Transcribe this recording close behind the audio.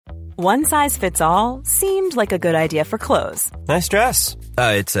One size fits all seemed like a good idea for clothes. Nice dress.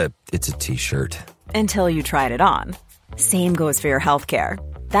 It's a T-shirt. Until you tried it on. Same goes for your healthcare.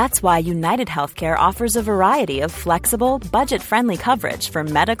 That's why United Healthcare offers a variety of flexible, budget-friendly coverage for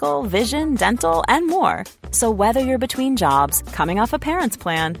medical, vision, dental, and more. So whether you're between jobs, coming off a parent's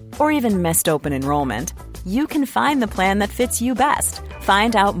plan, or even missed open enrollment, you can find the plan that fits you best.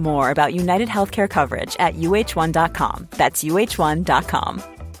 Find out more about United Healthcare coverage at uh1.com. That's uh1.com.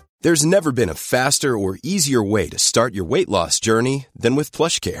 There's never been a faster or easier way to start your weight loss journey than with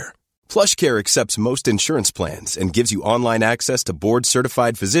PlushCare. PlushCare accepts most insurance plans and gives you online access to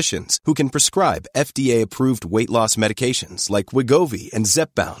board-certified physicians who can prescribe FDA-approved weight loss medications like Wegovy and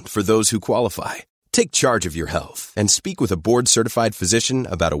Zepbound for those who qualify. Take charge of your health and speak with a board-certified physician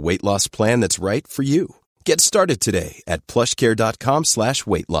about a weight loss plan that's right for you. Get started today at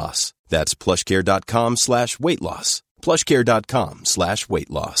plushcare.com/weight loss. That's plushcare.com/weight loss. plushcare.com/weight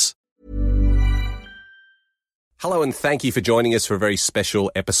loss. Hello and thank you for joining us for a very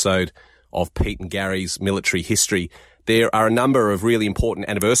special episode of Pete and Gary's Military History. There are a number of really important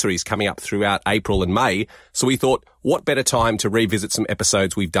anniversaries coming up throughout April and May, so we thought, what better time to revisit some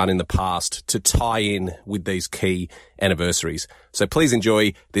episodes we've done in the past to tie in with these key anniversaries. So please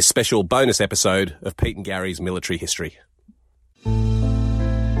enjoy this special bonus episode of Pete and Gary's Military History.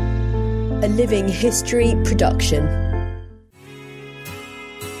 A Living History production.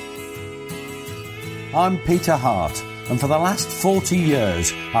 I'm Peter Hart, and for the last 40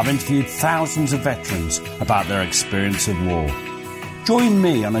 years I've interviewed thousands of veterans about their experience of war. Join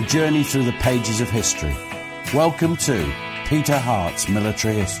me on a journey through the pages of history. Welcome to Peter Hart's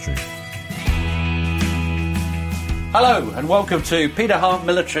Military History. Hello, and welcome to Peter Hart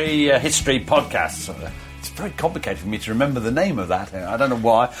Military History Podcast. It's very complicated for me to remember the name of that. I don't know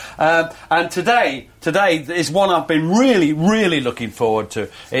why. And today is one I've been really looking forward to.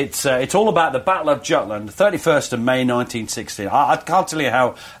 It's all about the Battle of Jutland, 31st of May 1916. I can't tell you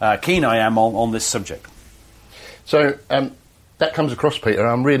how keen I am on this subject. So that comes across, Peter.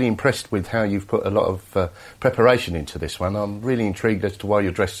 I'm really impressed with how you've put a lot of preparation into this one. I'm really intrigued as to why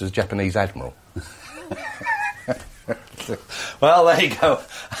you're dressed as a Japanese admiral. Well, there you go.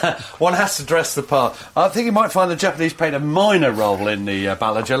 One has to dress the part. I think you might find the Japanese played a minor role in the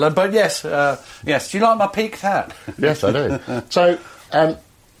Battle of Jutland, but yes. Do you like my peaked hat? Yes, I do. So,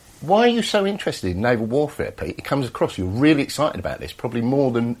 why are you so interested in naval warfare, Pete? It comes across you're really excited about this, probably more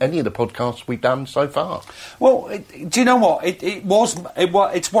than any of the podcasts we've done so far. Well, do you know what?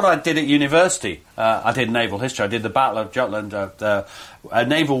 It's what I did at university. I did naval history. I did the Battle of Jutland,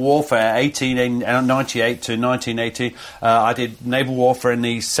 naval warfare, 1898 to 1918. I did naval warfare in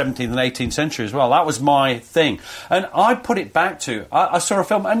the 17th and 18th century as well. That was my thing, and I put it back to. I saw a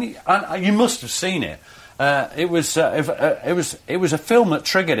film, and you must have seen it. It was a film that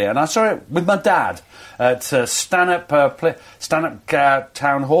triggered it, and I saw it with my dad at Stanhope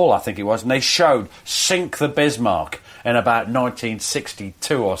Town Hall, I think it was, and they showed Sink the Bismarck in about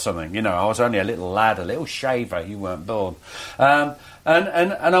 1962 or something. You know, I was only a little lad, a little shaver. You weren't born, and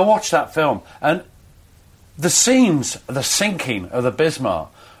I watched that film, and the scenes, the sinking of the Bismarck,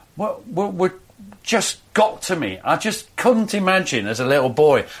 were just got to me. I just couldn't imagine as a little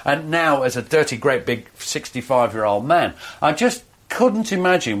boy, and now as a dirty, great big 65-year-old man, I just couldn't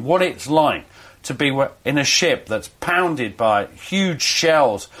imagine what it's like to be in a ship that's pounded by huge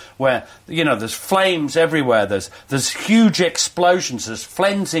shells, where, you know, there's flames everywhere, there's huge explosions, there's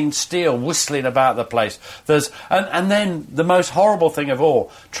flensing steel whistling about the place, and then the most horrible thing of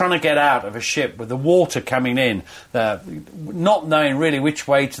all, trying to get out of a ship with the water coming in, not knowing really which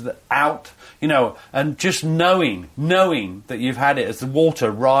way out, you know, and just knowing that you've had it as the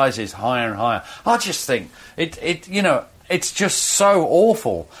water rises higher and higher. I just think it's just so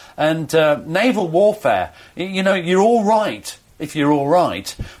awful. And naval warfare, you know, you're all right if you're all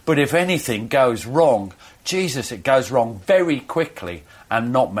right, but if anything goes wrong, Jesus, it goes wrong very quickly,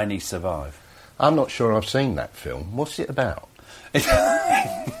 and not many survive. I'm not sure I've seen that film. What's it about?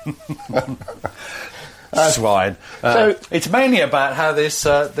 Swine. So it's mainly about how this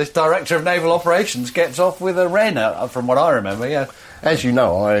director of naval operations gets off with a wren, from what I remember. Yeah. As you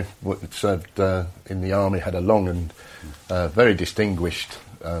know, I served in the army, had a long and very distinguished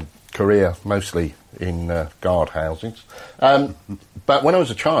career, mostly in guard housings. But when I was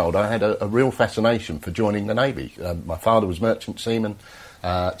a child, I had a real fascination for joining the Navy. My father was merchant seaman,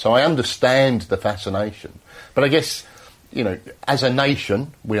 so I understand the fascination. But I guess, you know, as a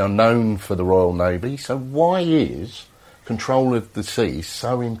nation, we are known for the Royal Navy, so why is control of the seas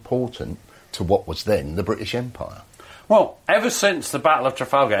so important to what was then the British Empire? Well, ever since the Battle of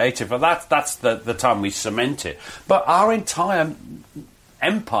Trafalgar, 18, that's the time we cement it. But our entire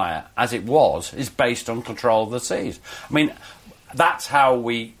empire as it was is based on control of the seas. I mean, that's how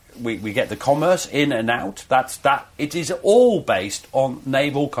we get the commerce in and out. It is all based on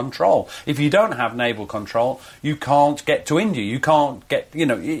naval control. If you don't have naval control, you can't get to India. You can't get,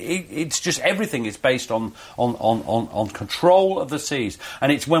 it's just everything is based on control of the seas.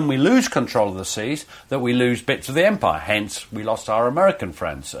 And it's when we lose control of the seas that we lose bits of the empire. Hence, we lost our American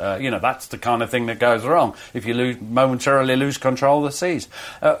friends. That's the kind of thing that goes wrong if you momentarily lose control of the seas.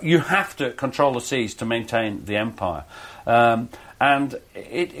 You have to control the seas to maintain the empire. And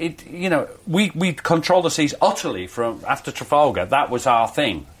we control the seas utterly from after Trafalgar. That was our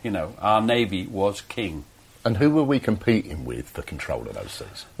thing. Our navy was king. And who were we competing with for control of those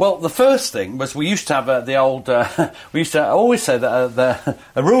seas? Well, the first thing was we used to have the old. We used to always say that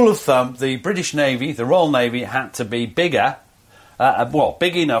a rule of thumb: the British Navy, the Royal Navy, had to be bigger.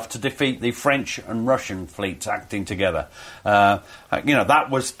 Big enough to defeat the French and Russian fleets acting together. That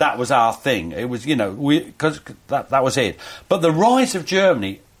was our thing. It was, because that was it. But the rise of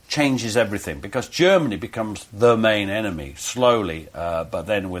Germany changes everything because Germany becomes the main enemy slowly, but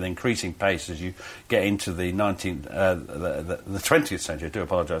then with increasing pace as you get into the 20th century. I do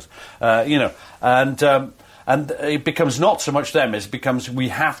apologise. And it becomes not so much them; it becomes we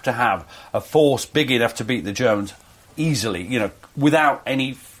have to have a force big enough to beat the Germans easily, without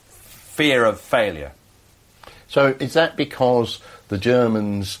any fear of failure. So is that because the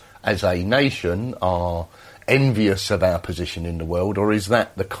Germans as a nation are envious of our position in the world, or is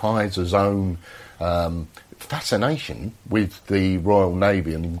that the Kaiser's own fascination with the Royal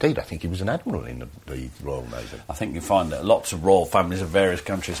Navy? And indeed, I think he was an admiral in the Royal Navy. I think you find that lots of royal families of various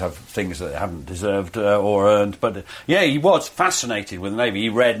countries have things that they haven't deserved or earned. But he was fascinated with the Navy. He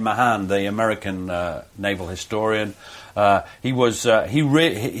read Mahan, the American naval historian. He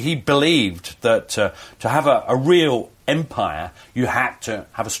believed that to have a real empire, you had to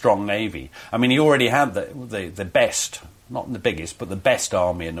have a strong navy. I mean, he already had the best, not the biggest, but the best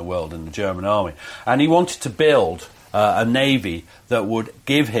army in the world, in the German army. And he wanted to build a navy that would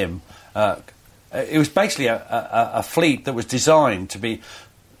give him... it was basically a fleet that was designed to be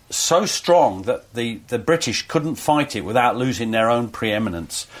so strong that the British couldn't fight it without losing their own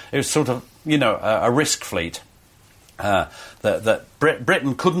preeminence. It was sort of, a risk fleet. That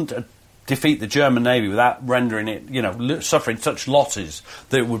Britain couldn't defeat the German Navy without rendering it, suffering such losses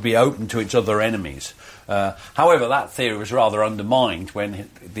that it would be open to its other enemies. However, that theory was rather undermined when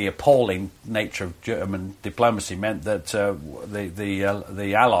the appalling nature of German diplomacy meant that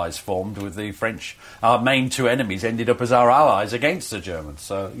the Allies formed with the French. Our main two enemies ended up as our allies against the Germans.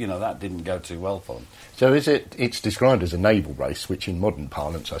 So, that didn't go too well for them. So it's described as a naval race, which in modern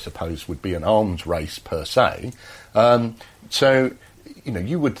parlance, I suppose, would be an arms race per se. You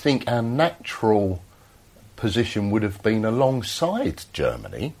would think our natural position would have been alongside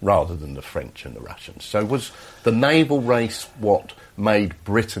Germany rather than the French and the Russians. So was the naval race what made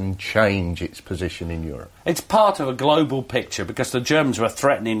Britain change its position in Europe? It's part of a global picture because the Germans were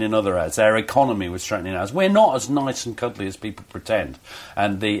threatening in other areas. Their economy was threatening us. We're not as nice and cuddly as people pretend.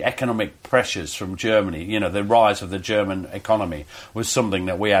 And the economic pressures from Germany, the rise of the German economy was something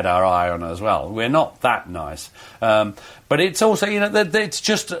that we had our eye on as well. We're not that nice. But it's also, it's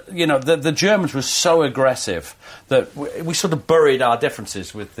just, the Germans were so aggressive that we sort of buried our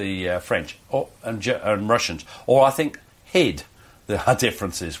differences with the French and Russians, or I think hid our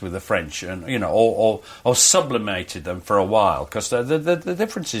differences with the French, and or sublimated them for a while because the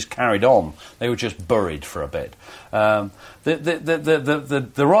differences carried on. They were just buried for a bit. The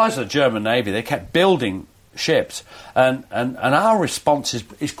rise of the German Navy, they kept building ships, and our response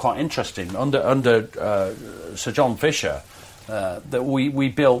is quite interesting. Under Sir John Fisher, that we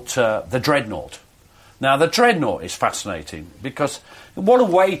built the Dreadnought. Now, the Dreadnought is fascinating because what a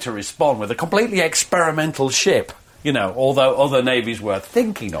way to respond with a completely experimental ship. Although other navies were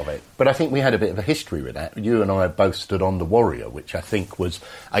thinking of it. But I think we had a bit of a history with that. You and I both stood on the Warrior, which I think was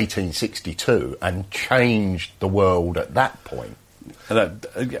 1862, and changed the world at that point. Well,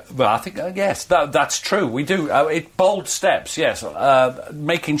 I think, yes, that's true. We do. Bold steps, yes,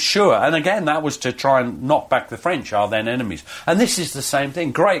 making sure. And again, that was to try and knock back the French, our then enemies. And this is the same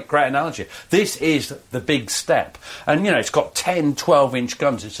thing. Great analogy. This is the big step. And, it's got 10 12-inch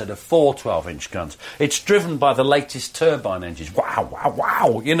guns instead of 4 12-inch guns. It's driven by the latest turbine engines.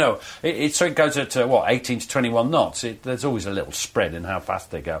 Wow. So it goes at, 18 to 21 knots. There's always a little spread in how fast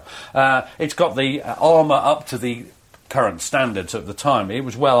they go. It's got the armour up to the current standards at the time. It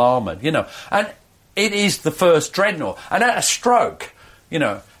was well armoured, and it is the first dreadnought. And at a stroke,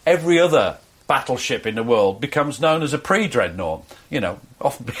 every other battleship in the world becomes known as a pre-dreadnought.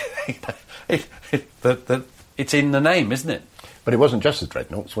 Often it's in the name, isn't it? But it wasn't just the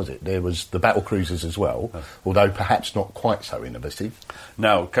dreadnoughts, was it? There was the battle cruisers as well, although perhaps not quite so innovative.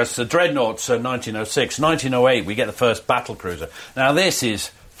 No, because the dreadnoughts are 1906. 1908, we get the first battle cruiser. Now, this is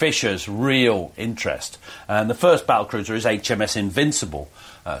Fisher's real interest. And the first battle cruiser is HMS Invincible.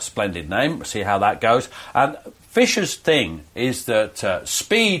 Splendid name. We'll see how that goes. And Fisher's thing is that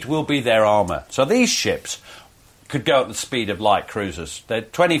speed will be their armour. So these ships could go at the speed of light cruisers. They're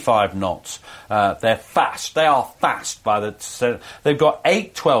 25 knots. They're fast. They are fast. They've got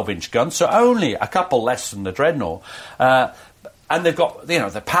 8 12-inch guns, so only a couple less than the Dreadnought. And they've got, they're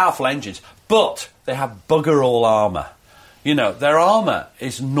powerful engines, but they have bugger all armour. Their armour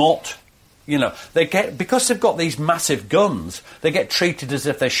is not... because they've got these massive guns, they get treated as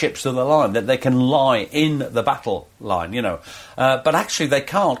if they're ships of the line, that they can lie in the battle line, But actually they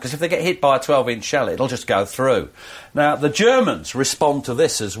can't, because if they get hit by a 12-inch shell, it'll just go through. Now, the Germans respond to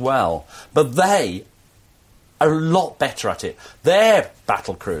this as well, but they are a lot better at it. Their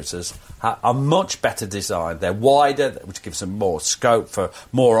battle cruisers are much better designed. They're wider, which gives them more scope for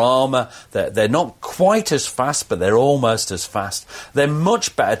more armour. They're not quite as fast, but they're almost as fast. They're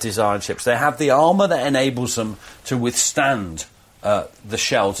much better designed ships. They have the armour that enables them to withstand the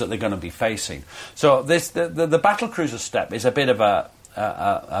shells that they're going to be facing. So the battle cruiser step is a bit of a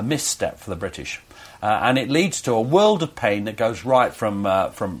misstep for the British. And it leads to a world of pain that goes right from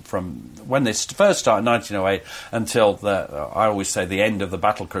when this first started in 1908 until I always say the end of the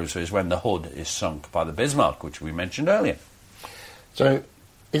battle cruiser is when the hood is sunk by the Bismarck, which we mentioned earlier. So,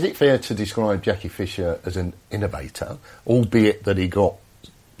 is it fair to describe Jackie Fisher as an innovator, albeit that he got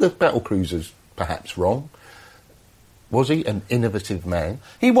the battle cruisers perhaps wrong? Was he an innovative man?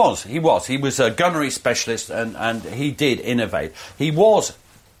 He was. He was a gunnery specialist, and he did innovate. He was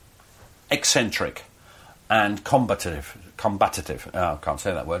eccentric and combative. I can't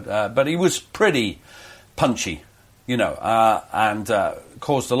say that word. But he was pretty punchy, and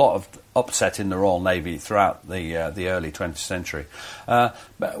caused a lot of upset in the Royal Navy throughout the early 20th century.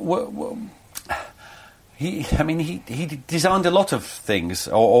 He designed a lot of things,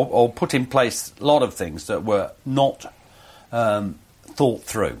 or put in place a lot of things that were not thought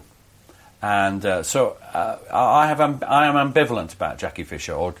through. And so I am ambivalent about Jackie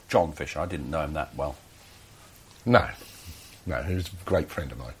Fisher, or John Fisher. I didn't know him that well. No, he was a great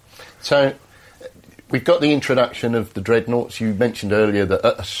friend of mine. So we've got the introduction of the dreadnoughts. You mentioned earlier that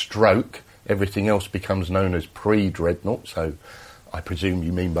at a stroke, everything else becomes known as pre-dreadnought. So I presume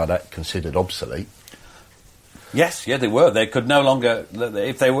you mean by that considered obsolete. Yes, they were. They could no longer,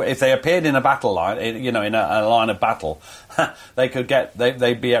 if they appeared in a battle line, in a line of battle,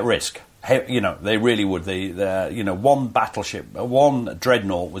 they'd be at risk. They really would. One battleship, one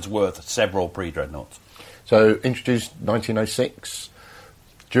dreadnought was worth several pre-dreadnoughts. So, introduced 1906,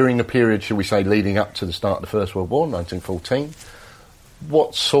 during the period, shall we say, leading up to the start of the First World War, 1914,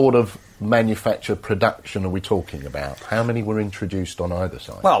 what sort of manufacture production are we talking about? How many were introduced on either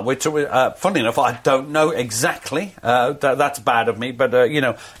side? Well, funnily enough, I don't know exactly. That's bad of me, but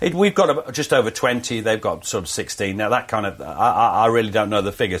we've got just over 20. They've got sort of 16. Now that kind of I really don't know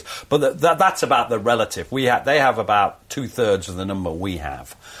the figures, but that's about the relative. They have about 2/3 of the number we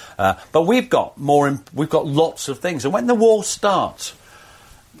have, but we've got more. We've got lots of things, and when the war starts,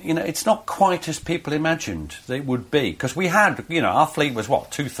 it's not quite as people imagined it would be, because we had, our fleet was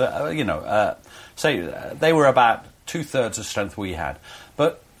what, 2/3, say they were about 2/3 the strength we had,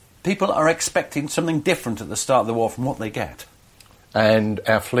 but people are expecting something different at the start of the war from what they get. And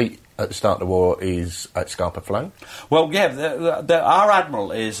our fleet at the start of the war is at Scapa Flow? Well, yeah, our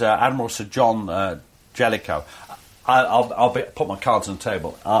admiral is Admiral Sir John Jellicoe. I'll put my cards on the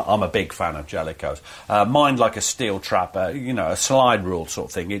table. I'm a big fan of Jellicoe's. Mind like a steel trap, a slide rule sort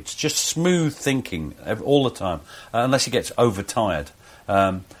of thing. It's just smooth thinking all the time, unless he gets overtired,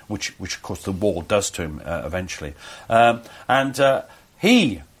 which of course the war does to him eventually.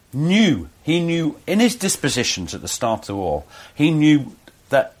 He knew in his dispositions at the start of the war, he knew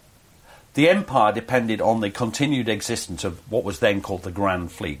that the Empire depended on the continued existence of what was then called the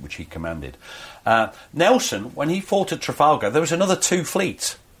Grand Fleet, which he commanded. Nelson, when he fought at Trafalgar, there was another 2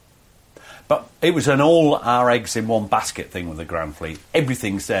 fleets. But it was an all our eggs in one basket thing with the Grand Fleet.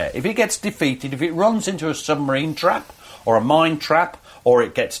 Everything's there. If it gets defeated, if it runs into a submarine trap or a mine trap, or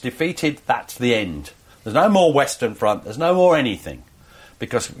it gets defeated, that's the end. There's no more Western Front. There's no more anything.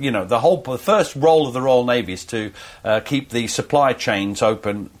 Because, the first role of the Royal Navy is to keep the supply chains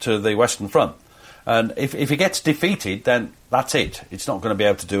open to the Western Front. And if it gets defeated, then that's it. It's not going to be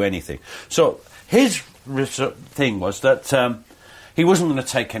able to do anything. So his thing was that he wasn't going to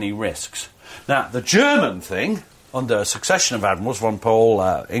take any risks. Now, the German thing, under a succession of admirals, von Paul,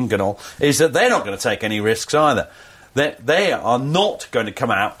 Ingenol, is that they're not going to take any risks either. They are not going to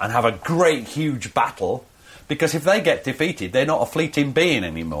come out and have a great, huge battle, because if they get defeated, they're not a fleet in being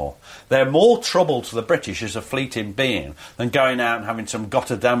anymore. They're more trouble to the British as a fleet in being than going out and having some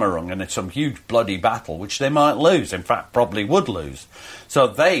Gotterdammerung and some huge bloody battle, which they might lose, in fact, probably would lose. So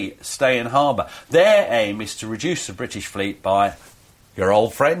they stay in harbour. Their aim is to reduce the British fleet by, your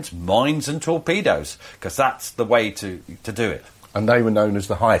old friends, mines and torpedoes, because that's the way to do it. And they were known as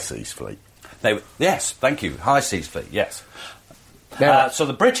the High Seas Fleet. Yes, thank you, High Seas Fleet, yes. Now, So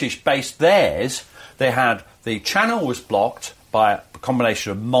the British based theirs, they had, the channel was blocked by a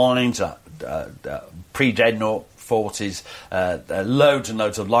combination of mines, pre-dreadnought forces, loads and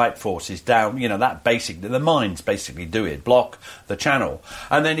loads of light forces down, the mines basically do it, block the channel.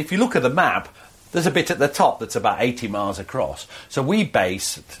 And then if you look at the map, there's a bit at the top that's about 80 miles across. So we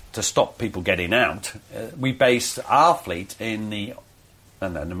based, to stop people getting out, we based our fleet in the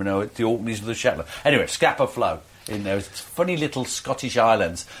Orkneys of the Shetland. Anyway, Scapa Flow. In those funny little Scottish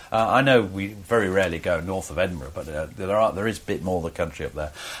islands. I know we very rarely go north of Edinburgh, but there is a bit more of the country up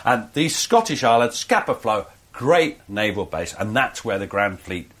there. And these Scottish islands, Scapa Flow, great naval base, and that's where the Grand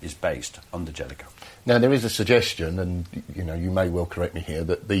Fleet is based, under Jellicoe. Now, there is a suggestion, and you may well correct me here,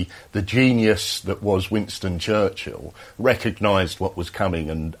 that the genius that was Winston Churchill recognised what was coming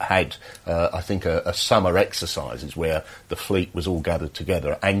and had, I think, a summer exercises where the fleet was all gathered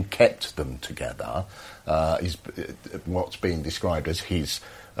together and kept them together, is what's being described as his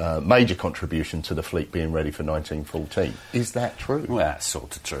major contribution to the fleet being ready for 1914. Is that true? Well, that's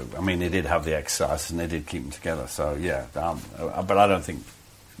sort of true. I mean, they did have the exercises and they did keep them together, so yeah. But I don't think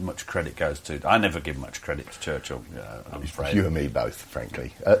much credit goes to... I never give much credit to Churchill, I'm afraid. You and me both,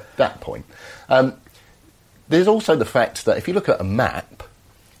 frankly, at that point. There's also the fact that if you look at a map,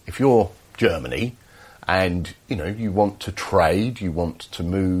 if you're Germany and, you want to trade, you want to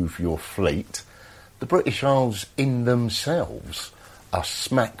move your fleet, the British Isles in themselves are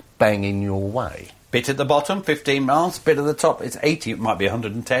smack bang in your way. Bit at the bottom, 15 miles, bit at the top, it's 80, it might be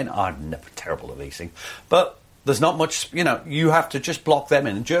 110. I'm never terrible at these things. But there's not much, you have to just block them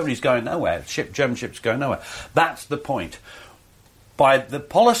in. And Germany's going nowhere. German ships going nowhere. That's the point. By the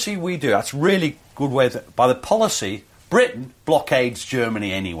policy we do, that's really good way. By the policy, Britain blockades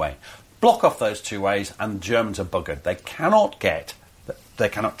Germany anyway. Block off those two ways and the Germans are buggered. They cannot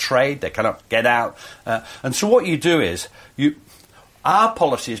trade, they cannot get out. And so what you do is, our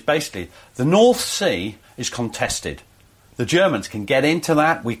policy is basically, the North Sea is contested. The Germans can get into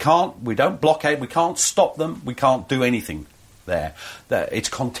that. We don't blockade, we can't stop them, we can't do anything there. It's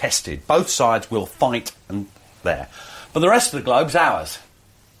contested. Both sides will fight and there. But the rest of the globe's ours.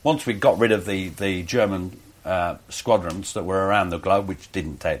 Once we got rid of the German squadrons that were around the globe, which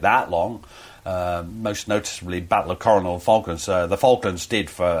didn't take that long, most noticeably Battle of Coronel and Falklands. The Falklands did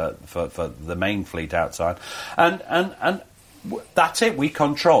for the main fleet outside. And that's it, we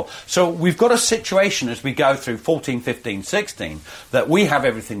control. So we've got a situation as we go through 14, 15, 16 that we have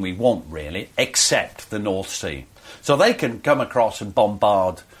everything we want, really, except the North Sea. So they can come across and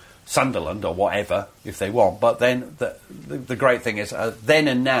bombard Sunderland or whatever if they want, but then the great thing is then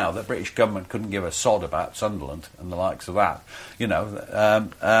and now the British government couldn't give a sod about Sunderland and the likes of that,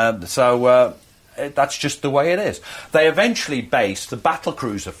 so that's just the way it is. They eventually based the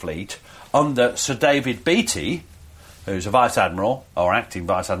battlecruiser fleet under Sir David Beatty, who's a Vice Admiral, or acting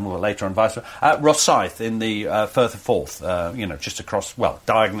Vice Admiral, but later on Vice Admiral, at Rosyth in the Firth of Forth, just across,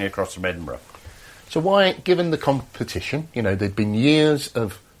 diagonally across from Edinburgh. So why, given the competition, there'd been years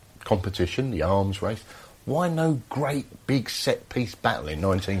of competition, the arms race, why no great big set-piece battle in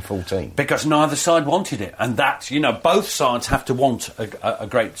 1914? Because neither side wanted it, and that's, both sides have to want a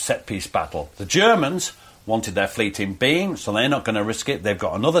great set-piece battle. The Germans wanted their fleet in being, so they're not going to risk it. They've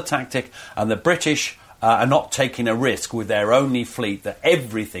got another tactic, and the British are not taking a risk with their only fleet that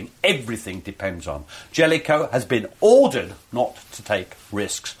everything depends on. Jellicoe has been ordered not to take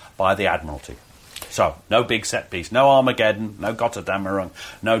risks by the Admiralty. So, no big set piece, no Armageddon, no Gotterdammerung,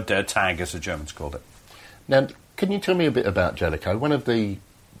 no Der Tag, as the Germans called it. Now, can you tell me a bit about Jellicoe? One of the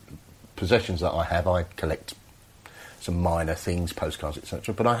possessions that I have, I collect some minor things, postcards,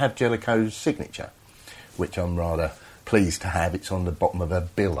 etc., but I have Jellicoe's signature, which I'm rather pleased to have. It's on the bottom of a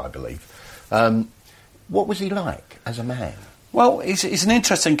bill, I believe. What was he like as a man? Well, he's an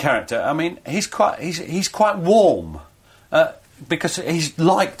interesting character. I mean, he's quite warm because he's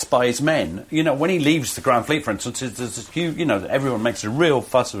liked by his men. When he leaves the Grand Fleet, for instance, there's a huge, everyone makes a real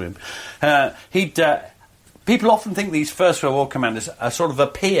fuss of him. People often think these First World War commanders sort of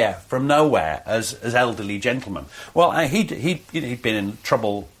appear from nowhere as elderly gentlemen. Well, he'd been in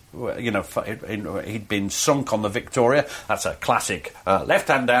trouble. He'd been sunk on the Victoria. That's a classic. Left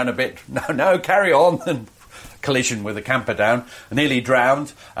hand down a bit. No, carry on. And collision with a Camperdown, nearly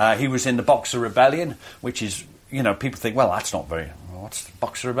drowned. He was in the Boxer Rebellion, which is, people think, well, that's not very... What's the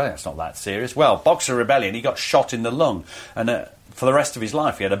Boxer Rebellion? It's not that serious. Well, Boxer Rebellion, he got shot in the lung, and for the rest of his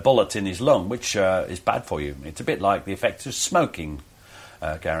life he had a bullet in his lung, which is bad for you. It's a bit like the effects of smoking,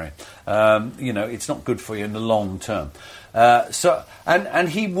 Gary. It's not good for you in the long term. And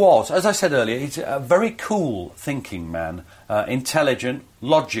he was, as I said earlier, he's a very cool thinking man, intelligent,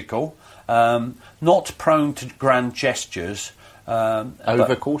 logical, not prone to grand gestures.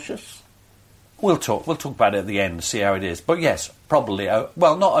 Overcautious? We'll talk about it at the end, see how it is. But yes, probably, not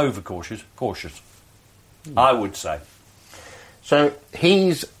overcautious, cautious, I would say. So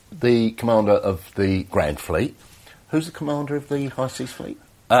he's the commander of the Grand Fleet. Who's the commander of the High Seas Fleet?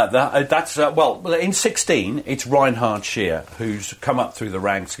 In 16, it's Reinhard Scheer, who's come up through the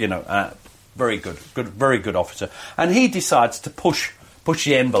ranks, very good officer. And he decides to push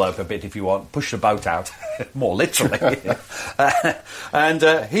the envelope a bit, if you want, push the boat out, more literally.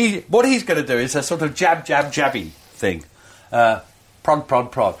 What he's going to do is a sort of jabby thing.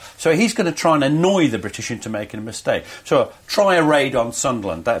 Prod. So he's going to try and annoy the British into making a mistake. So try a raid on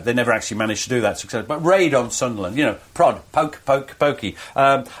Sunderland. They never actually managed to do that successfully. But raid on Sunderland, prod, pokey.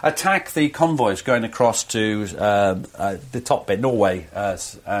 Attack the convoys going across to the top bit, Norway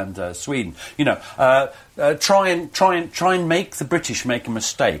and Sweden. Try and make the British make a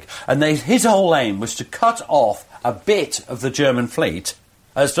mistake. And his whole aim was to cut off a bit of the German fleet,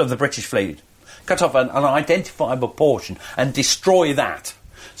 of the British fleet. Cut off an identifiable portion and destroy that,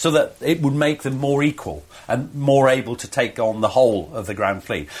 so that it would make them more equal and more able to take on the whole of the Grand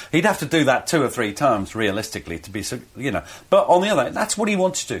Fleet. He'd have to do that 2 or 3 times, realistically, to be, But on the other hand, that's what he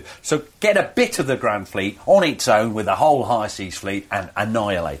wanted to do. So get a bit of the Grand Fleet on its own with the whole High Seas Fleet and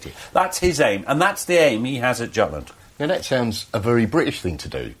annihilate it. That's his aim, and that's the aim he has at Jutland. Now, that sounds a very British thing to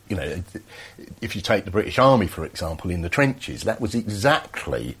do. If you take the British Army, for example, in the trenches, that was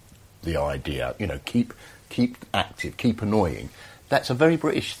exactly the idea, keep active, keep annoying. That's a very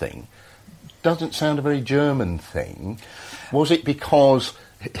British thing. Doesn't sound a very German thing. Was it because,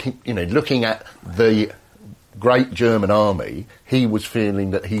 looking at the great German army, he was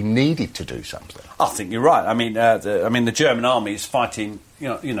feeling that he needed to do something? I think you're right. The German army is fighting,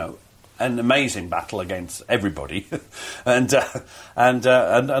 an amazing battle against everybody, and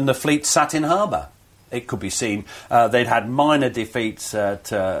the fleet sat in harbour. It could be seen. They'd had minor defeats at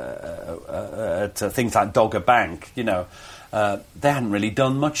things like Dogger Bank. They hadn't really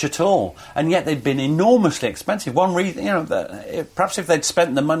done much at all, and yet they'd been enormously expensive. One reason, perhaps if they'd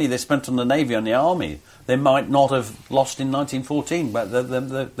spent the money they spent on the Navy on the Army, they might not have lost in 1914, but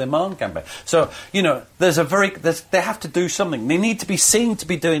the Marne campaign. So they have to do something. They need to be seen to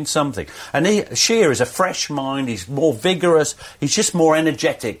be doing something. And Scheer is a fresh mind. He's more vigorous. He's just more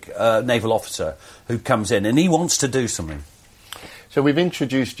energetic naval officer who comes in, and he wants to do something. So we've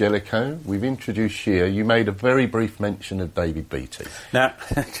introduced Jellicoe, we've introduced Scheer. You made a very brief mention of David Beatty. Now,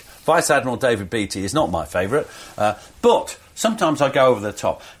 Vice Admiral David Beatty is not my favourite, but sometimes I go over the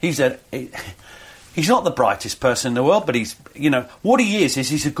top. He's not the brightest person in the world, but what he is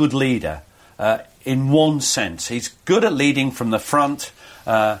he's a good leader in one sense. He's good at leading from the front.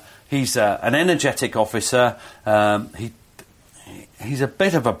 He's an energetic officer. He's a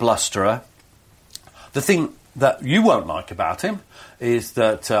bit of a blusterer. The thing that you won't like about him is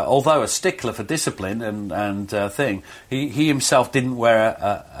that although a stickler for discipline and he himself didn't wear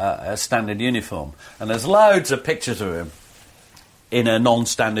a standard uniform. And there's loads of pictures of him in a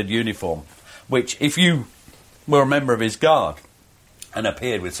non-standard uniform, which if you were a member of his guard and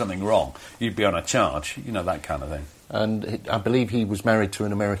appeared with something wrong, you'd be on a charge, that kind of thing. And I believe he was married to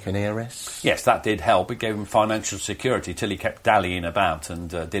an American heiress? Yes, that did help. It gave him financial security till he kept dallying about and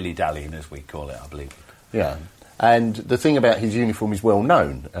dilly-dallying, as we call it, I believe. Yeah, and the thing about his uniform is well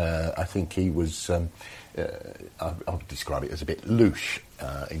known. I think he was, I would describe it as a bit louche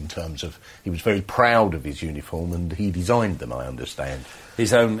in terms of he was very proud of his uniform and he designed them, I understand.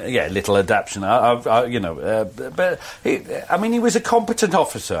 His own, little adaptation. But he was a competent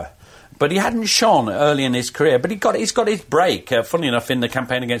officer. But he hadn't shone early in his career. But he's got his break, funny enough, in the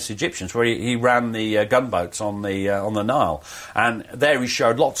campaign against the Egyptians, where he ran the gunboats on the Nile, and there he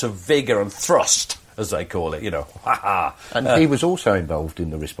showed lots of vigour and thrust, as they call it. And he was also involved in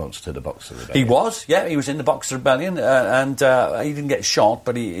the response to the Boxer Rebellion. He was, he was in the Boxer Rebellion, and he didn't get shot,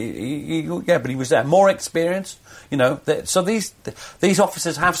 but he was there, more experienced. So these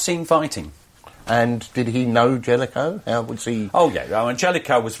officers have seen fighting. And did he know Jellicoe? How would he... Oh, yeah.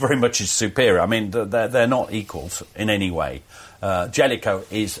 Jellicoe was very much his superior. They're not equals in any way. Jellicoe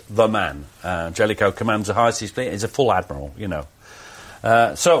is the man. Jellicoe commands the High Seas Fleet. He's a full admiral,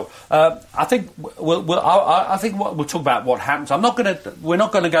 I think we'll talk about what happens. We're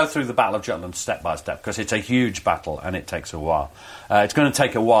not going to go through the Battle of Jutland step by step because it's a huge battle and it takes a while. It's going to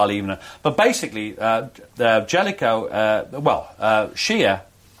take a while even. But basically, Jellicoe, Shear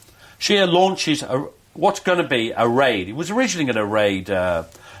launches what's going to be a raid. He was originally going to raid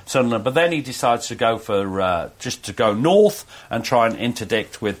Sunderland, but then he decides to go for just to go north and try and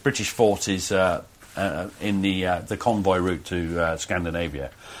interdict with British forces in the convoy route to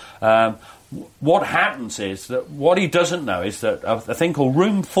Scandinavia. What happens is that what he doesn't know is that a thing called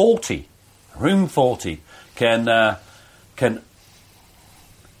Room 40 can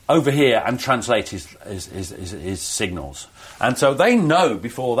overhear and translate his signals. And so they know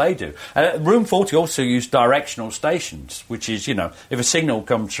before they do. Room 40 also use directional stations, which is, if a signal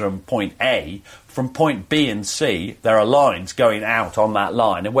comes from point A, from point B and C, there are lines going out on that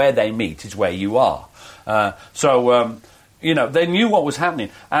line, and where they meet is where you are. They knew what was happening.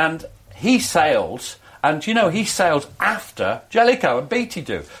 And he sails, and, he sails after Jellicoe and Beattie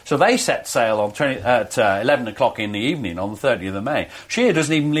do. So they set sail at 11 o'clock in the evening on the 30th of May. Shear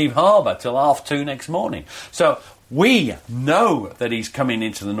doesn't even leave harbour till 2:30 next morning. So we know that he's coming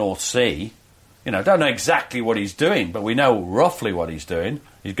into the North Sea. Don't know exactly what he's doing, but we know roughly what he's doing.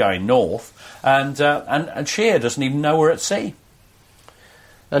 He's going north. And Shear doesn't even know we're at sea.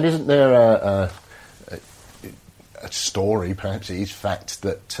 And isn't there a story, perhaps it is fact,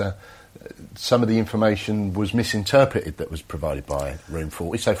 that some of the information was misinterpreted that was provided by Room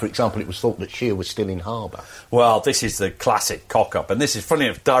 40? So, for example, it was thought that Shear was still in harbour. Well, this is the classic cock-up, and this is, funny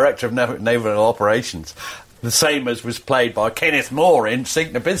enough, Director of Naval Operations, the same as was played by Kenneth Moore in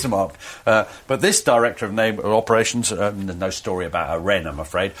Sink the Bismarck. But this Director of Naval Operations, there's no story about a wren, I'm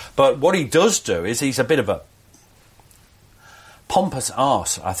afraid, but what he does do is he's a bit of a pompous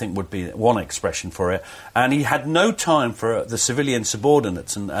arse, I think would be one expression for it, and he had no time for the civilian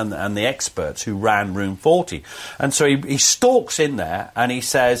subordinates and the experts who ran Room 40. And so he stalks in there and he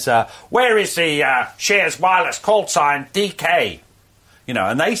says, where is the Shear's wireless call sign DK?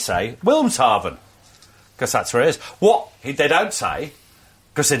 And they say, Wilmshaven, because that's where it is. What they don't say,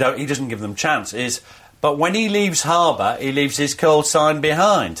 because he doesn't give them chance, is, but when he leaves harbour, he leaves his call sign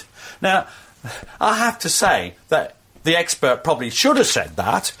behind. Now, I have to say that the expert probably should have said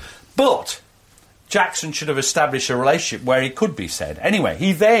that, but Jackson should have established a relationship where he could be said. Anyway,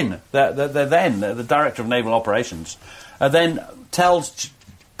 he then, the Director of Naval Operations, then tells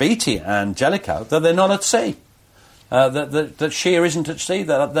Beattie and Jellicoe that they're not at sea, that Shear isn't at sea,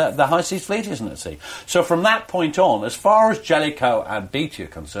 that the High Seas Fleet isn't at sea. So from that point on, as far as Jellicoe and Beattie are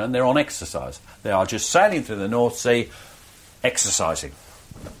concerned, they're on exercise. They are just sailing through the North Sea, exercising.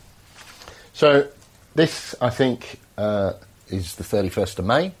 So this, I think, is the 31st of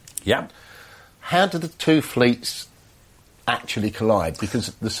May. Yeah. How do the two fleets actually collide?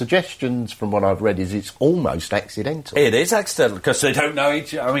 Because the suggestions from what I've read is it's almost accidental. It is accidental because they don't know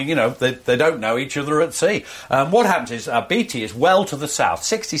each. I mean, they don't know each other at sea. What happens is Beattie is well to the south,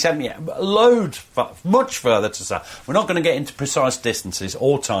 60, 70, much further to the south. We're not going to get into precise distances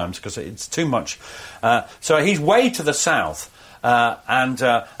or times because it's too much. So he's way to the south. And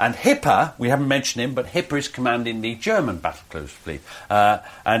Hipper, we haven't mentioned him, but Hipper is commanding the German battlecruiser fleet. Now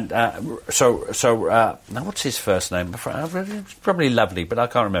what's his first name? It's probably Lovely, but I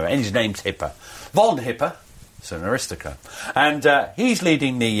can't remember. And his name's Hipper. Von Hipper. It's an aristocrat. And he's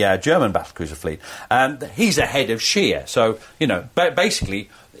leading the German battlecruiser fleet. And he's ahead of Shear. So, basically,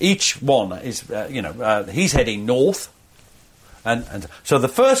 each one is, he's heading north. And so the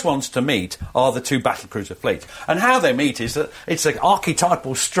first ones to meet are the two battlecruiser fleets. And how they meet is that it's an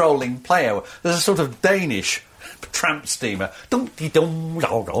archetypal strolling player. There's a sort of Danish tramp steamer. Oh, there's a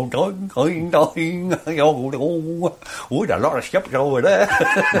lot of ships over there.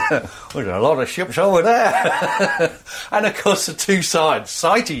 There's a lot of ships over there. And of course the two sides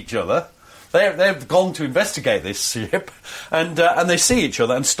sight each other. They've gone to investigate this ship, and they see each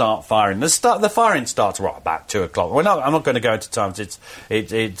other and start firing. The firing starts about 2 o'clock. I'm not going to go into times. It's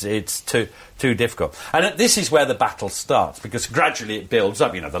too difficult. And this is where the battle starts because gradually it builds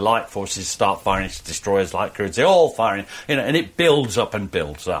up. The light forces start firing into destroyers, light cruisers. They're all firing. And it builds up and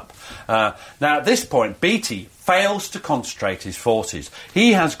builds up. Now at this point, Beattie fails to concentrate his forces.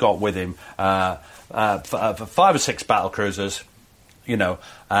 He has got with him 5 or 6 battle cruisers.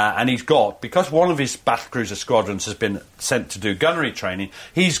 and he's got, because one of his battlecruiser squadrons has been sent to do gunnery training,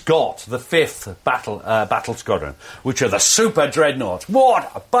 he's got the 5th battle squadron, which are the super dreadnoughts.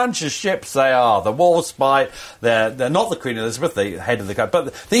 What a bunch of ships they are! The Warspite, they're not the Queen Elizabeth, the head of the gun,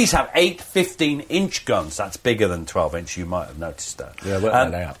 but these have 8 15-inch guns. That's bigger than 12-inch. You might have noticed that. Yeah, work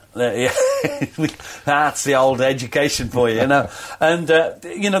that out. That's the old education for you, And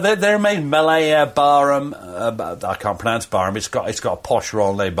they're made Malaya, Barham. I can't pronounce Barham. It's got a posh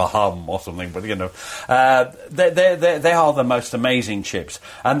Roland Baham or something. But they are the most amazing ships,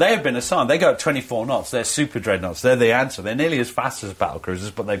 and they have been assigned. They go at 24 knots. They're super dreadnoughts. They're the answer. They're nearly as fast as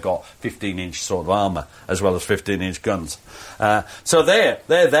battlecruisers, but they've got 15-inch sort of armour as well as 15-inch guns. So they're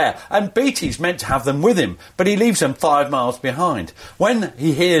there, and Beatty's meant to have them with him, but he leaves them 5 miles behind. When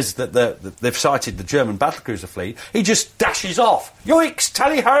he hears that they've sighted the German battlecruiser fleet, he just dashes off. Yoicks,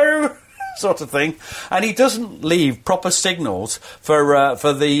 tally-ho! Sort of thing, and he doesn't leave proper signals for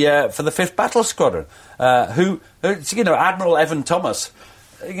the 5th Battle Squadron. Admiral Evan Thomas,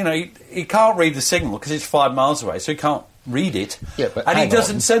 he can't read the signal because it's 5 miles away, so he can't read it. Yeah, but and he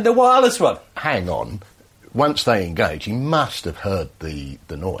doesn't send a wireless one. Hang on. Once they engage, he must have heard the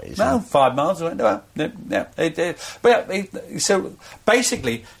noise. No, 5 miles away. No, so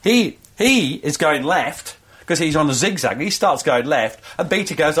basically, he is going left because he's on a zigzag. He starts going left, and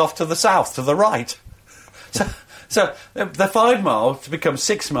Beatty goes off to the south, to the right. So the 5 miles becomes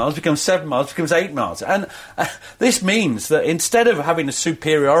 6 miles, becomes 7 miles, becomes 8 miles, and this means that instead of having a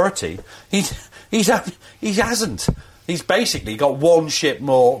superiority, he hasn't. He's basically got one ship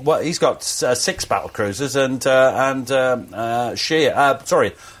more. Well, he's got 6 battle cruisers, and von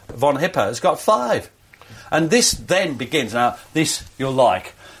Hipper has got 5. And this then begins. Now, this you'll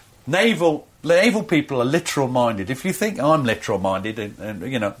like. Naval people are literal-minded. If you think I'm literal-minded, and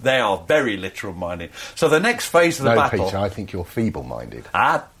they are very literal-minded. So the next phase of the battle... No, Peter, I think you're feeble-minded.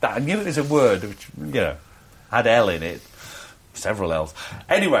 I knew it was a word which, had L in it. Several L's.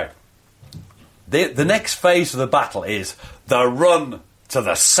 Anyway... The next phase of the battle is the run to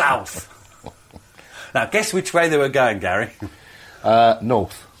the south. Now, guess which way they were going, Gary?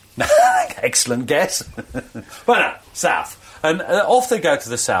 North. Excellent guess. Well, no, south. And off they go to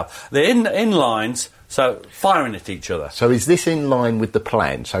the south. They're in lines, so firing at each other. So is this in line with the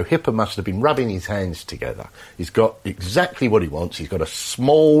plan? So Hipper must have been rubbing his hands together. He's got exactly what he wants. He's got a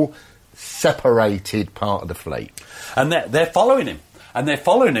small, separated part of the fleet. And they're following him. And they're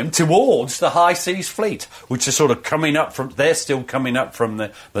following him towards the High Seas Fleet, which is sort of coming up from... They're still coming up from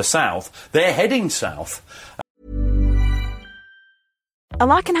the south. They're heading south. A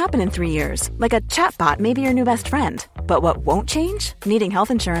lot can happen in 3 years, like a chatbot may be your new best friend. But what won't change? Needing health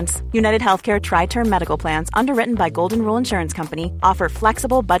insurance. United Healthcare Tri-Term Medical Plans, underwritten by Golden Rule Insurance Company, offer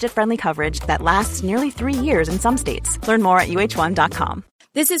flexible, budget-friendly coverage that lasts nearly 3 years in some states. Learn more at UH1.com.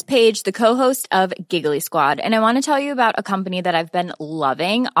 This is Paige, the co-host of Giggly Squad, and I want to tell you about a company that I've been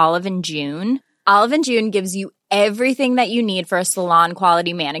loving, Olive & June. Olive & June gives you everything that you need for a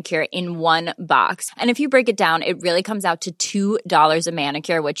salon-quality manicure in one box. And if you break it down, it really comes out to $2 a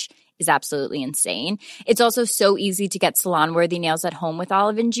manicure, which is absolutely insane. It's also so easy to get salon-worthy nails at home with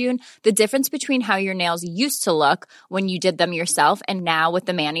Olive & June. The difference between how your nails used to look when you did them yourself and now with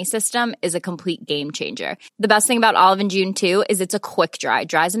the Mani system is a complete game changer. The best thing about Olive & June, too, is it's a quick dry.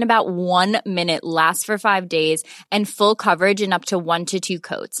 Dries in about 1 minute, lasts for 5 days, and full coverage in up to 1 to 2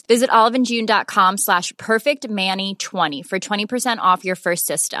 coats. Visit oliveandjune.com/perfectmani20 for 20% off your first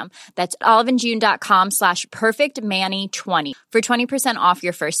system. That's oliveandjune.com/perfectmani20 for 20% off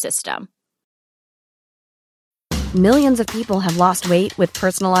your first system. Millions of people have lost weight with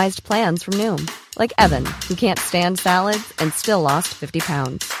personalized plans from Noom. Like Evan, who can't stand salads and still lost 50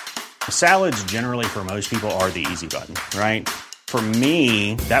 pounds. Salads generally for most people are the easy button, right? For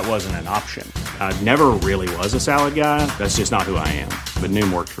me, that wasn't an option. I never really was a salad guy. That's just not who I am. But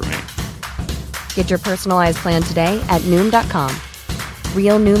Noom worked for me. Get your personalized plan today at Noom.com.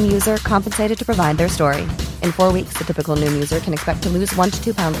 Real Noom user compensated to provide their story. In 4 weeks, the typical Noom user can expect to lose 1 to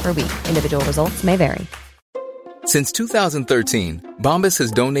 2 pounds per week. Individual results may vary. Since 2013, Bombas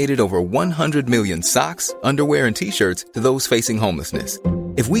has donated over 100 million socks, underwear, and T-shirts to those facing homelessness.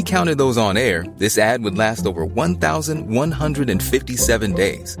 If we counted those on air, this ad would last over 1,157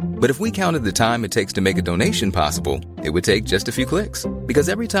 days. But if we counted the time it takes to make a donation possible, it would take just a few clicks. Because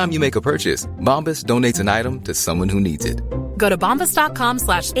every time you make a purchase, Bombas donates an item to someone who needs it. Go to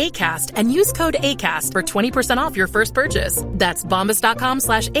bombas.com/ACAST and use code ACAST for 20% off your first purchase. That's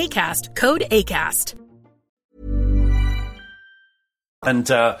bombas.com/ACAST, code ACAST. And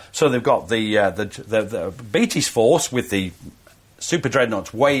so they've got the Beatty's force with the super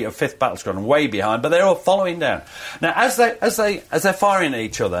dreadnoughts of 5th Battle Squadron way behind, but they're all following down. Now, as they're firing at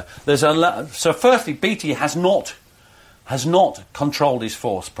each other, so firstly, Beatty has not controlled his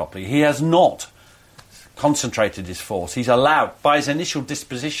force properly. He has not concentrated his force. He's allowed, by his initial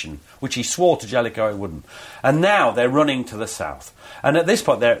disposition, which he swore to Jellicoe he wouldn't. And now they're running to the south. And at this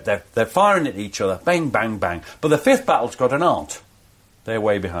point, they're firing at each other, bang, bang, bang. But the 5th Battle Squadron aren't. They're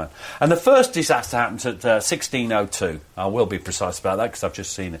way behind. And the first disaster happens at 1602. I will be precise about that because I've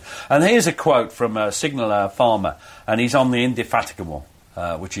just seen it. And here's a quote from Signal Farmer, and he's on the Indefatigable.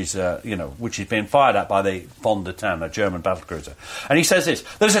 Which is being fired at by the Von der Tann, a German battlecruiser. And he says this: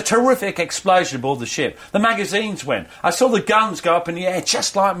 "There's a terrific explosion aboard the ship. The magazines went. I saw the guns go up in the air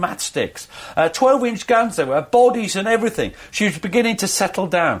just like matchsticks. 12-inch guns they were, bodies and everything. She was beginning to settle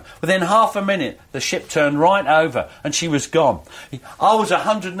down. Within half a minute, the ship turned right over and she was gone. I was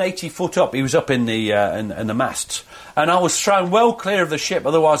 180 foot up. He was up in the masts, and I was thrown well clear of the ship.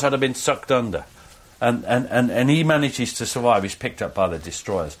 Otherwise, I'd have been sucked under." And he manages to survive. He's picked up by the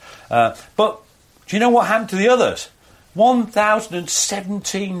destroyers. But do you know what happened to the others?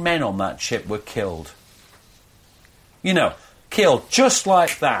 1,017 men on that ship were killed. Killed just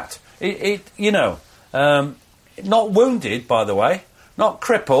like that. Not wounded, by the way, not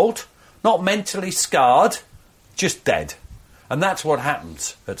crippled, not mentally scarred, just dead. And that's what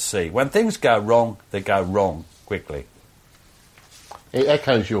happens at sea. When things go wrong, they go wrong quickly. It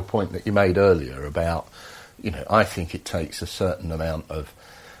echoes your point that you made earlier about, I think it takes a certain amount of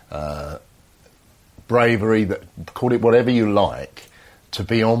bravery, call it whatever you like, to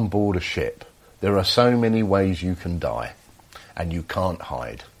be on board a ship. There are so many ways you can die, and you can't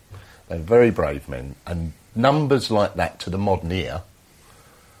hide. They're very brave men, and numbers like that to the modern ear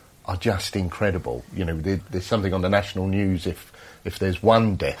are just incredible. There's something on the national news if there's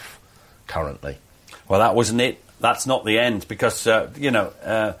one death currently. Well, that wasn't it. That's not the end, because just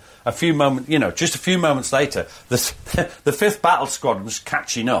a few moments later, the 5th Battle Squadron's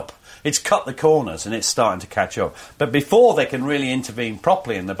catching up. It's cut the corners and it's starting to catch up. But before they can really intervene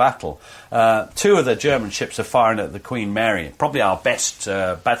properly in the battle, 2 of the German ships are firing at the Queen Mary, probably our best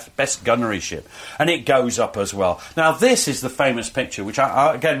gunnery ship, and it goes up as well. Now, this is the famous picture, which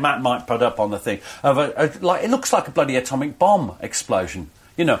again Matt might put up on the thing, of it looks like a bloody atomic bomb explosion.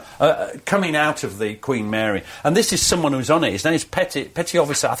 Coming out of the Queen Mary. And this is someone who's on it. His name is Petty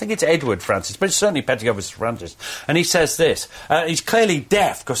Officer, I think it's Edward Francis, but it's certainly Petty Officer Francis. And he says this: he's clearly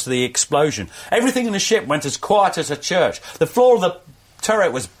deaf because of the explosion. "Everything in the ship went as quiet as a church. The floor of the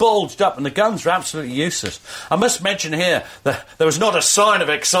turret was bulged up and the guns were absolutely useless. I must mention here that there was not a sign of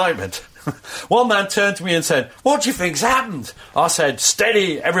excitement." One man turned to me and said, "What do you think's happened?" I said,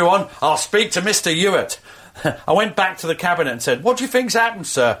 "Steady, everyone, I'll speak to Mr. Hewitt." I went back to the cabinet and said, "What do you think's happened,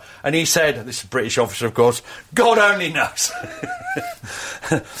 sir?" And he said, this is a British officer, of course, "God only knows."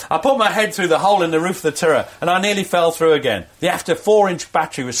 I put my head through the hole in the roof of the turret and I nearly fell through again. The after 4-inch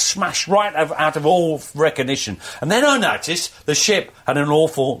battery was smashed right out of all recognition. And then I noticed the ship had an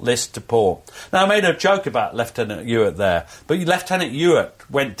awful list to port. Now, I made a joke about Lieutenant Hewitt there, but Lieutenant Hewitt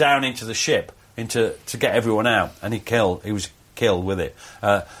went down into the ship to get everyone out, and he was killed with it.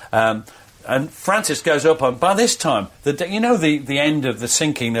 And Francis goes up on, by this time, the end of the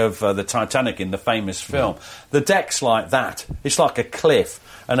sinking of the Titanic in the famous film, the deck's like that. It's like a cliff.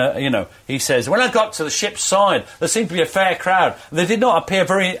 And, he says, "When I got to the ship's side, there seemed to be a fair crowd. They did not appear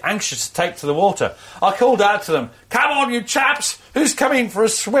very anxious to take to the water. I called out to them, 'Come on, you chaps, who's coming for a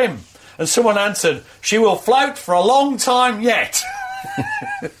swim?' And someone answered, 'She will float for a long time yet.'"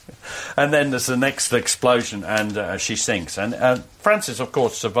 And then there's the next explosion and she sinks. And Francis, of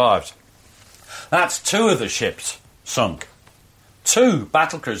course, survives. That's 2 of the ships sunk. 2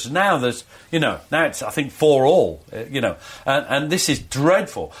 battlecruisers. Now there's, now it's, I think, 4 all, and this is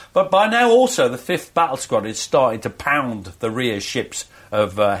dreadful. But by now also the 5th Battle Squad is starting to pound the rear ships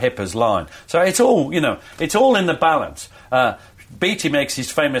of Hipper's line. So it's all, it's all in the balance. Beatty makes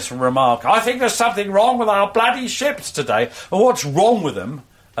his famous remark, "I think there's something wrong with our bloody ships today." Well, what's wrong with them?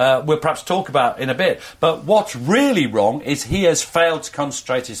 We'll perhaps talk about in a bit. But what's really wrong is he has failed to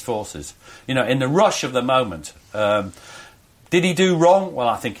concentrate his forces. In the rush of the moment. Did he do wrong? Well,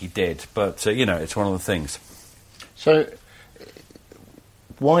 I think he did. But, it's one of the things. So,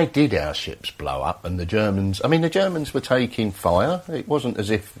 why did our ships blow up and the Germans... the Germans were taking fire. It wasn't as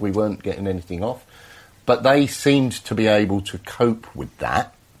if we weren't getting anything off. But they seemed to be able to cope with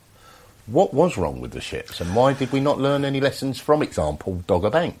that. What was wrong with the ships, and why did we not learn any lessons from, example, Dogger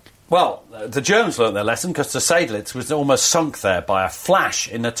Bank? Well, the Germans learnt their lesson because the Seydlitz was almost sunk there by a flash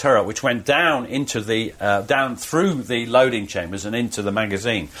in the turret, which went down into the down through the loading chambers and into the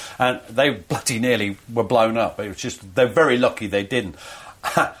magazine, and they bloody nearly were blown up. It was just they're very lucky they didn't.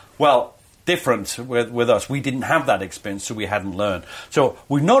 Well, different with us, we didn't have that experience, so we hadn't learned. So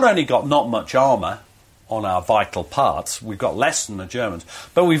we've not only got not much armour on our vital parts, we've got less than the Germans,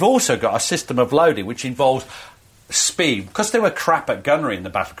 but we've also got a system of loading which involves speed. Because they were crap at gunnery in the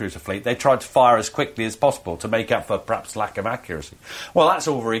battlecruiser fleet, they tried to fire as quickly as possible to make up for perhaps lack of accuracy. Well, that's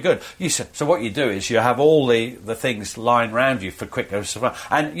all very good. So what you do is you have all the things lying around you for quicker survival.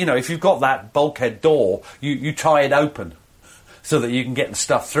 And, you know, if you've got that bulkhead door, you tie it open so that you can get the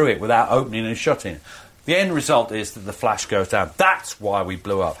stuff through it without opening and shutting. The end result is that the flash goes down. That's why we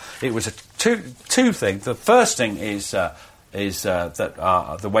blew up. It was two things. The first thing is that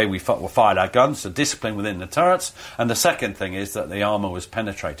the way we fired our guns, the discipline within the turrets, and the second thing is that the armour was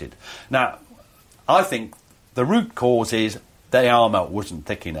penetrated. Now, I think the root cause is the armour wasn't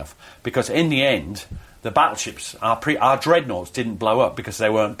thick enough, because in the end, the battleships, our dreadnoughts didn't blow up because they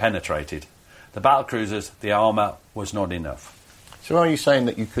weren't penetrated. The battlecruisers, the armour was not enough. So are you saying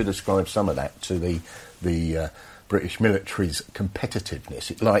that you could ascribe some of that to the British military's competitiveness?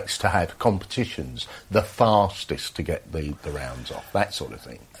 It likes to have competitions, the fastest to get the rounds off, that sort of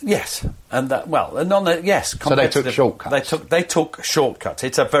thing. Yes, and yes. So they took shortcuts. They took shortcuts.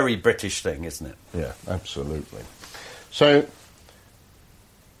 It's a very British thing, isn't it? Yeah, absolutely. So,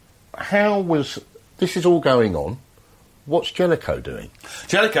 how was this is all going on? What's Jellicoe doing?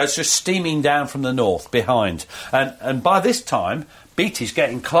 Jellicoe's just steaming down from the north behind, and by this time, Beattie's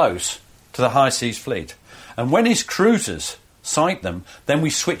getting close to the High Seas Fleet. And when his cruisers sight them, then we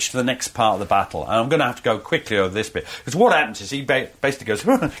switch to the next part of the battle. And I'm going to have to go quickly over this bit. Because what happens is he basically goes,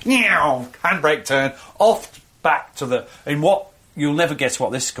 handbrake turn, off back to the... In what... You'll never guess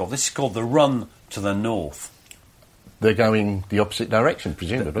what this is called. This is called the run to the north. They're going the opposite direction,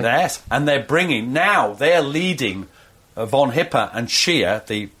 presumably. Yes, and they're bringing... Now, they're leading von Hipper and Scheer,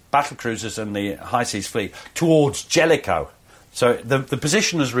 the battlecruisers and the High Seas Fleet, towards Jellicoe. So the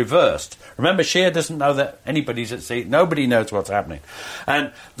position is reversed. Remember, Scheer doesn't know that anybody's at sea. Nobody knows what's happening.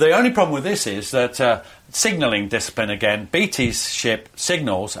 And the only problem with this is that signalling discipline again. Beattie's ship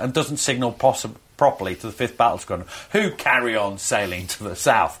signals and doesn't signal properly to the 5th Battle Squadron, who carry on sailing to the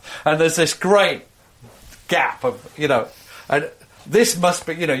south. And there's this great gap of, and this must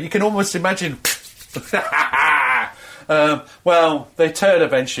be, you can almost imagine... well, they turn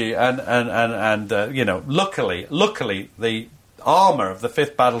eventually, and luckily the armour of the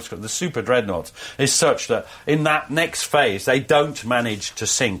 5th Battle Squadron, the Super Dreadnoughts, is such that in that next phase they don't manage to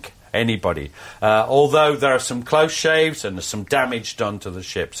sink anybody. Although there are some close shaves and there's some damage done to the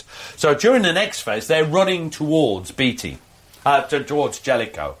ships. So during the next phase, they're running towards Beattie, towards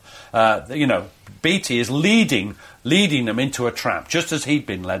Jellicoe. Beattie is leading them into a trap, just as he'd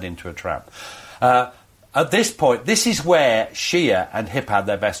been led into a trap. At this point, this is where Scheer and Hip had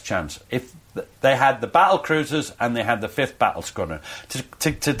their best chance. If they had the battle cruisers and they had the 5th Battle Squadron, to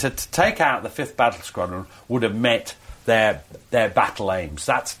take out the 5th Battle Squadron would have met their battle aims.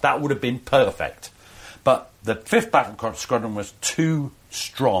 That would have been perfect. But the 5th Battle Squadron was too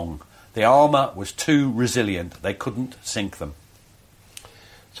strong. The armour was too resilient. They couldn't sink them.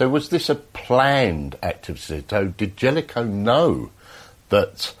 So was this a planned activity? So did Jellicoe know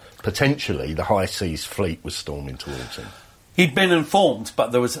that potentially the High Seas Fleet was storming towards him? He'd been informed,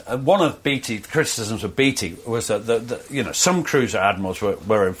 but there was one of Beattie's criticisms of Beattie was that some cruiser admirals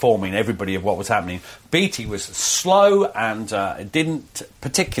were informing everybody of what was happening. Beattie was slow and didn't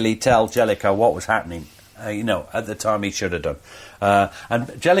particularly tell Jellicoe what was happening. At the time he should have done.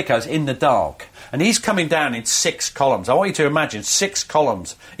 And Jellicoe's in the dark. And he's coming down in 6 columns. I want you to imagine 6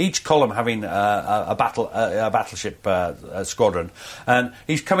 columns, each column having a battleship squadron. And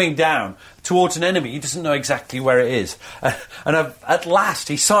he's coming down towards an enemy. He doesn't know exactly where it is. And at last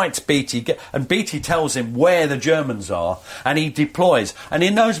he sights Beattie, and Beattie tells him where the Germans are, and he deploys. And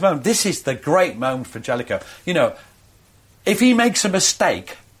in those moments, this is the great moment for Jellicoe. If he makes a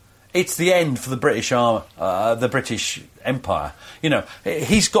mistake, it's the end for the British army, the British Empire.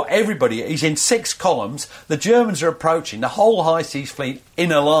 He's got everybody. He's in 6 columns. The Germans are approaching the whole High Seas Fleet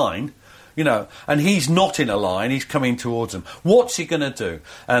in a line. And he's not in a line. He's coming towards them. What's he going to do?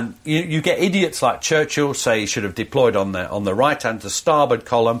 And you get idiots like Churchill say he should have deployed on the right hand to starboard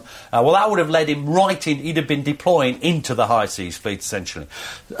column. Well, that would have led him right in. He'd have been deploying into the High Seas Fleet essentially.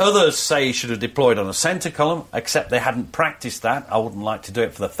 Others say he should have deployed on the centre column, except they hadn't practised that. I wouldn't like to do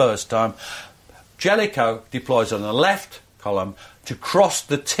it for the first time. Jellicoe deploys on the left column to cross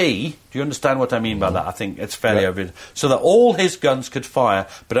the T. Do you understand what I mean by that? I think it's fairly obvious. So that all his guns could fire,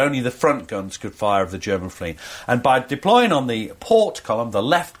 but only the front guns could fire of the German fleet. And by deploying on the port column, the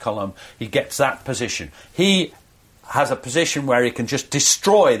left column, he gets that position. He has a position where he can just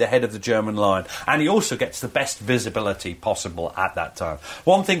destroy the head of the German line, and he also gets the best visibility possible at that time.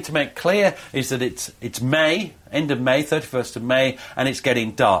 One thing to make clear is that it's May, end of May, 31st of May, and it's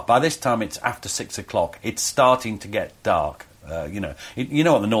getting dark. By this time, it's after 6 o'clock. It's starting to get dark. You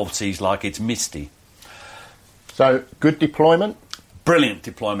know what the North Sea's like. It's misty. So, good deployment? Brilliant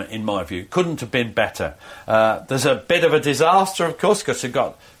deployment, in my view. Couldn't have been better. There's a bit of a disaster, of course, because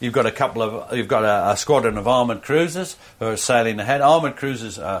you've got a squadron of armoured cruisers who are sailing ahead. Armoured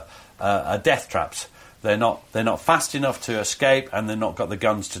cruisers are death traps. They're not fast enough to escape, and they've not got the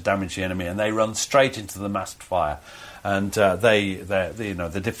guns to damage the enemy, and they run straight into the mast fire. And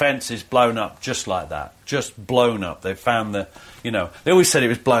the defence is blown up just like that, just blown up. They found they always said it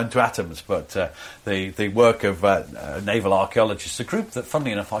was blown to atoms, but the work of naval archaeologists, a group that,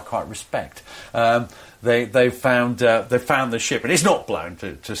 funnily enough, I quite respect, they found the ship, and it's not blown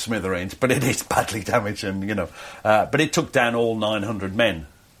to smithereens, but it is badly damaged, and but it took down all 900 men.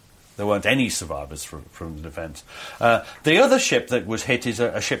 There weren't any survivors from the defence. The other ship that was hit is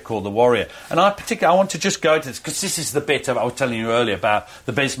a ship called the Warrior. And I want to just go to this, because this is the bit I was telling you earlier about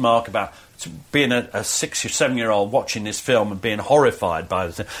the Bismarck, about being a 6 or 7-year-old watching this film and being horrified by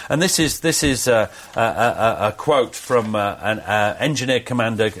this. And this is a quote from an engineer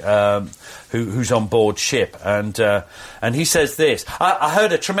commander who's on board ship, and he says this: I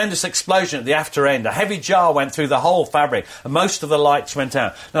heard a tremendous explosion at the after end. A heavy jar went through the whole fabric, and most of the lights went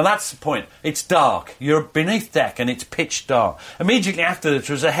out. Now that's the point. It's dark. You're beneath deck, and it's pitch dark. Immediately after this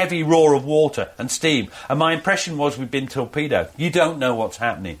was a heavy roar of water and steam, and my impression was we'd been torpedoed. You don't know what's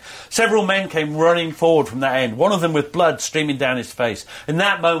happening. Several men came running forward from that end, one of them with blood streaming down his face. In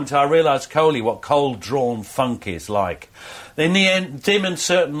that moment I realised coldly what cold-drawn funk is like. In the dim and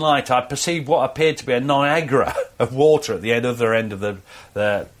certain light, I perceived what appeared to be a Niagara of water at the other end of the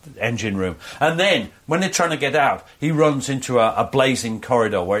engine room. And then, when they're trying to get out, he runs into a blazing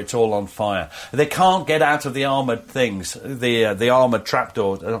corridor where it's all on fire. They can't get out of the armoured things, the armoured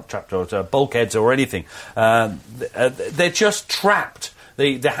trapdoors, not trapdoors, bulkheads or anything. They're just trapped.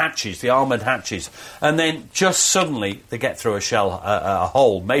 The hatches, the armoured hatches, and then just suddenly they get through a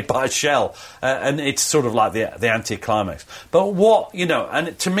hole made by a shell, and it's sort of like the anticlimax. But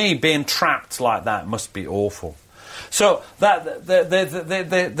and to me, being trapped like that must be awful. So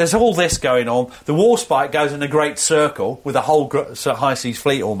there's all this going on. The Warspite goes in a great circle with a whole high seas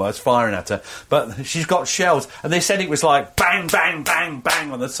fleet almost firing at her, but she's got shells, and they said it was like bang, bang, bang,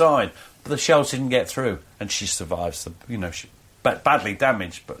 bang on the side, but the shells didn't get through, and she survives. But badly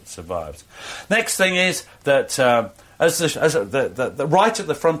damaged, but survives. Next thing is that the right at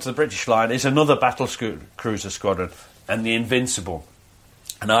the front of the British line is another battle cruiser squadron, and the Invincible.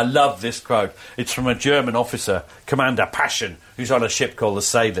 And I love this quote. It's from a German officer, Commander Passion, who's on a ship called the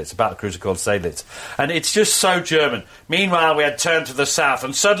Seydlitz, a battle cruiser called Seydlitz. And it's just so German. Meanwhile, we had turned to the south,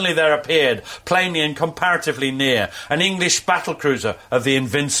 and suddenly there appeared, plainly and comparatively near, an English battle cruiser of the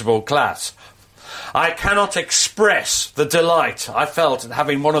Invincible class. I cannot express the delight I felt at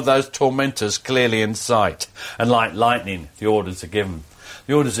having one of those tormentors clearly in sight. And like lightning, the orders are given.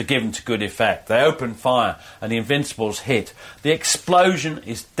 The orders are given to good effect. They open fire, and the Invincible's hit. The explosion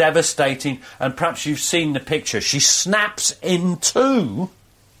is devastating, and perhaps you've seen the picture. She snaps in two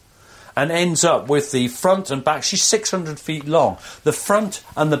and ends up with the front and back. She's 600 feet long. The front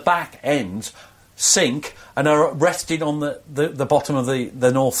and the back ends sink and are resting on the bottom of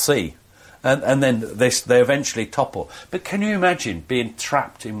the North Sea. And then they eventually topple. But can you imagine being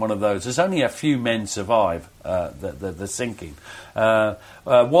trapped in one of those? There's only a few men survive the sinking.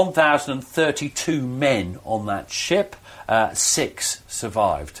 1,032 men on that ship. 6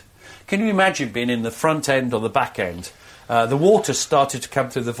 survived. Can you imagine being in the front end or the back end? The water started to come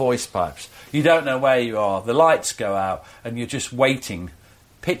through the voice pipes. You don't know where you are. The lights go out, and you're just waiting,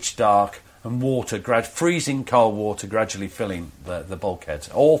 pitch dark, and freezing cold water gradually filling the bulkheads.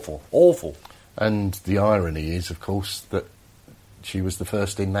 Awful, awful. And the irony is, of course, that she was the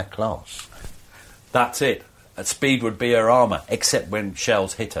first in that class. That's it. At speed would be her armour, except when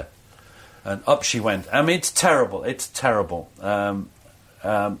shells hit her. And up she went. I mean, it's terrible. It's terrible.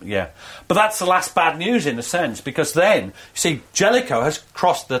 Yeah. But that's the last bad news in a sense, because then, you see, Jellicoe has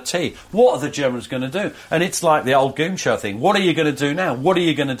crossed the T. What are the Germans going to do? And it's like the old Goon Show thing. What are you going to do now? What are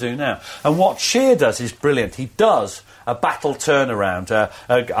you going to do now? And what Scheer does is brilliant. He does a battle turnaround.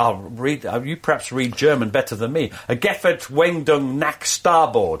 You perhaps read German better than me. A Gefert Wengdung nach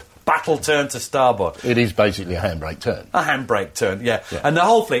Starboard. battle turn to starboard. It is basically a handbrake turn. A handbrake turn, yeah. And the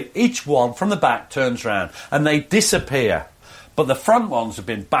whole fleet, each one from the back turns round and they disappear. But the front ones have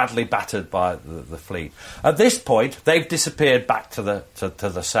been badly battered by the fleet. At this point, they've disappeared back to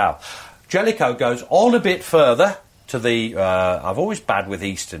the south. Jellicoe goes on a bit further to the... I've always bad with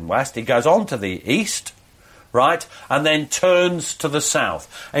east and west. He goes on to the east, right, and then turns to the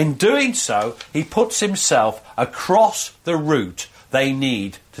south. In doing so, he puts himself across the route they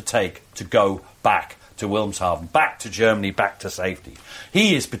need to take to go back to Wilhelmshaven, back to Germany, back to safety.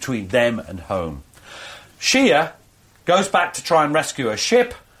 He is between them and home. Scheer goes back to try and rescue a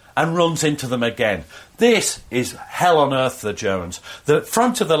ship and runs into them again. This is hell on earth for the Germans. The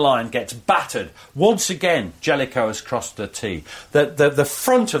front of the line gets battered. Once again, Jellicoe has crossed the T. The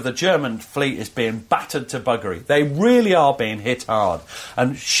front of the German fleet is being battered to buggery. They really are being hit hard.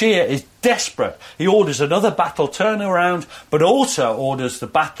 And Scheer is desperate. He orders another battle turnaround, but also orders the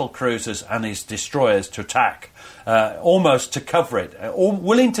battle cruisers and his destroyers to attack. Almost to cover it,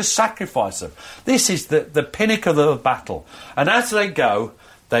 willing to sacrifice them. This is the pinnacle of the battle. And as they go,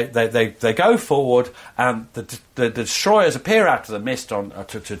 they go forward, and the destroyers appear out of the mist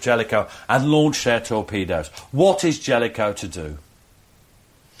to Jellicoe and launch their torpedoes. What is Jellicoe to do?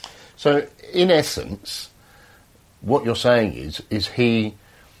 So, in essence, what you're saying is he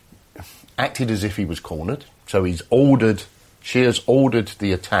acted as if he was cornered. So Scheer's ordered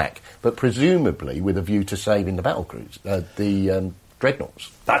the attack, but presumably with a view to saving the battlecruisers, the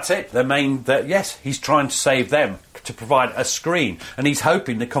dreadnoughts. That's it. Yes, he's trying to save them, to provide a screen, and he's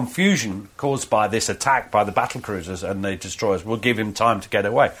hoping the confusion caused by this attack by the battlecruisers and the destroyers will give him time to get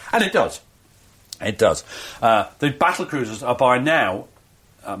away. And it does. It does. The battlecruisers are by now...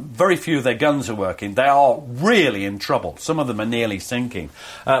 very few of their guns are working. They are really in trouble. Some of them are nearly sinking.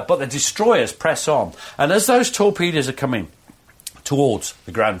 But the destroyers press on. And as those torpedoes are coming towards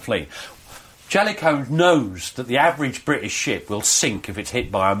the Grand Fleet, Jellicoe knows that the average British ship will sink if it's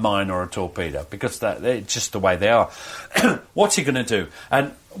hit by a mine or a torpedo, because it's just the way they are. What's he going to do?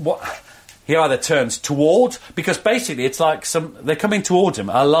 And he either turns towards, because basically it's like they're coming towards him,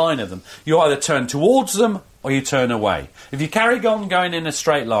 a line of them. You either turn towards them or you turn away. If you carry on going in a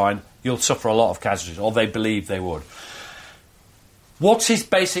straight line, you'll suffer a lot of casualties, or they believe they would. What's his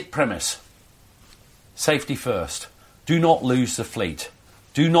basic premise? Safety first. Do not lose the fleet.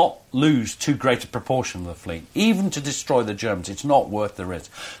 Do not lose too great a proportion of the fleet. Even to destroy the Germans, it's not worth the risk.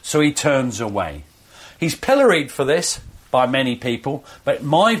 So he turns away. He's pilloried for this by many people, but in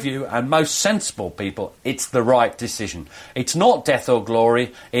my view, and most sensible people, it's the right decision. It's not death or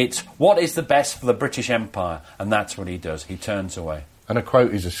glory, it's what is the best for the British Empire, and that's what he does. He turns away. And a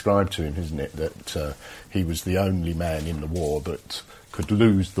quote is ascribed to him, isn't it, that he was the only man in the war that could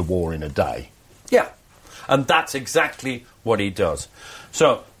lose the war in a day. Yeah, and that's exactly what he does.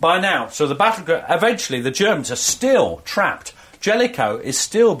 So, by now, the battle... Eventually, the Germans are still trapped. Jellicoe is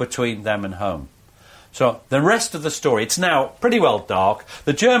still between them and home. So, the rest of the story, it's now pretty well dark.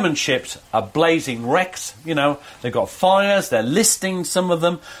 The German ships are blazing wrecks, they've got fires, they're listing some of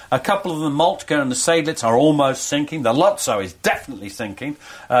them. A couple of them, Moltke and the Seydlitz, are almost sinking. The Lotso is definitely sinking.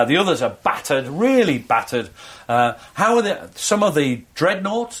 The others are battered, really battered. Some of the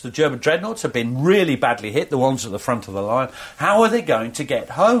dreadnoughts, the German dreadnoughts, have been really badly hit, the ones at the front of the line. How are they going to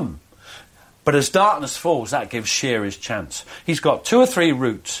get home? But as darkness falls, that gives Scheer his chance. He's got 2 or 3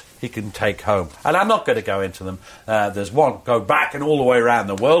 routes he can take home. And I'm not going to go into them. There's one, go back and all the way around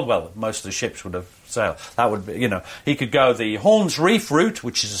the world. Well, most of the ships would have sailed. That would be, he could go the Horns Reef route,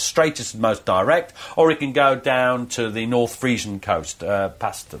 which is the straightest and most direct, or he can go down to the North Frisian coast,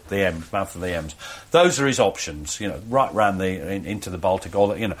 past the Ems, mouth of the Ems. Those are his options, right round into the Baltic,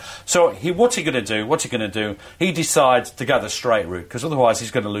 So what's he going to do? He decides to go the straight route, because otherwise he's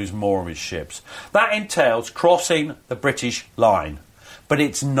going to lose more of his ships. That entails crossing the British line. But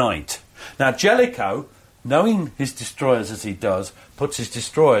it's night. Now, Jellicoe, knowing his destroyers as he does, puts his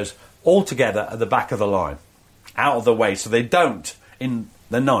destroyers all together at the back of the line, out of the way, so they don't, in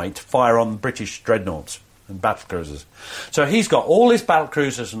the night, fire on British dreadnoughts and battlecruisers. So he's got all his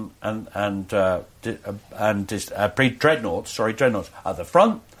battlecruisers and dreadnoughts at the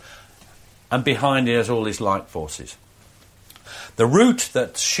front, and behind he has all his light forces. The route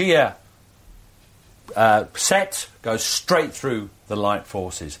that Scheer set goes straight through the light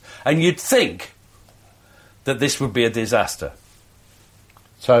forces. And you'd think that this would be a disaster.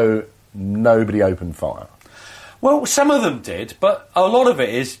 So nobody opened fire? Well, some of them did, but a lot of it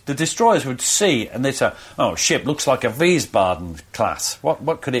is the destroyers would see and they'd say, ship looks like a Wiesbaden class.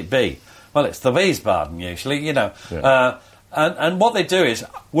 What could it be? Well, it's the Wiesbaden usually, Yeah. And what they do is,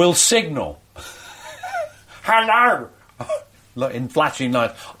 we'll signal. Hello! in flashing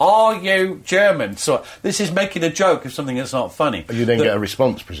lights, "Are you German?" So this is making a joke of something that's not funny. You then get a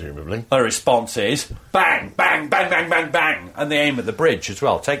response, presumably. The response is bang, bang, bang, bang, bang, bang, and they aim at the bridge as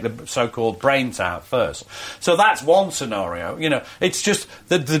well. Take the so-called brains out first. So that's one scenario. You know, it's just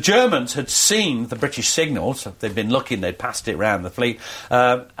that the Germans had seen the British signals. They'd been looking. They'd passed it round the fleet,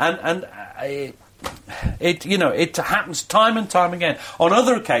 It happens time and time again. On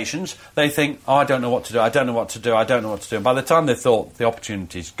other occasions, they think, I don't know what to do, I don't know what to do. And by the time they thought the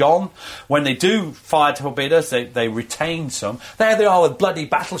opportunity's gone, when they do fire torpedoes, they retain some. There they are with bloody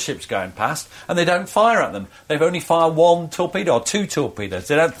battleships going past, and they don't fire at them. They've only fired one torpedo or two torpedoes.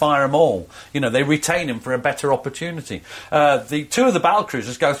 They don't fire them all. You know, they retain them for a better opportunity. The two of the battle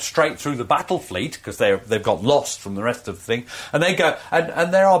cruisers go straight through the battle fleet, because they've got lost from the rest of the thing, and they go,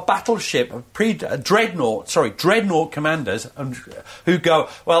 and there are battleship dreadnought commanders who go,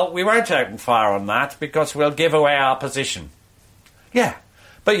 well, we won't open fire on that because we'll give away our position. Yeah,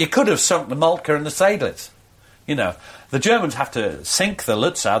 but you could have sunk the Moltke and the Seydlitz. You know, the Germans have to sink the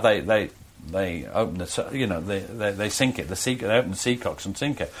Lutzow. They open the, they sink it. They open the Seacocks and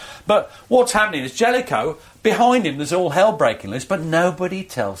sink it. But what's happening is Jellicoe, behind him, there's all hell breaking loose, but nobody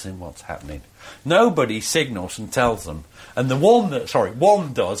tells him what's happening. Nobody signals and tells them. And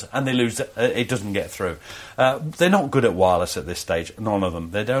one does, and they lose. It doesn't get through. They're not good at wireless at this stage. None of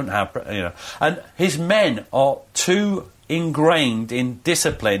them. They don't have, And his men are too ingrained in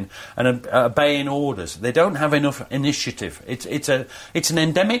discipline and obeying orders. They don't have enough initiative. It's an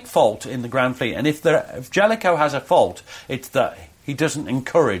endemic fault in the Grand Fleet. And if Jellicoe has a fault, it's that he doesn't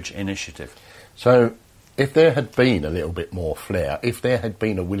encourage initiative. So, if there had been a little bit more flair, if there had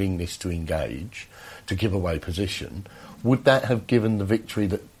been a willingness to engage, to give away position, would that have given the victory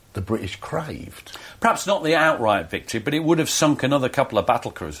that the British craved? Perhaps not the outright victory, but it would have sunk another couple of battle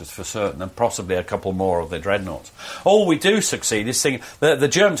cruisers for certain, and possibly a couple more of the dreadnoughts. All we do succeed is seeing the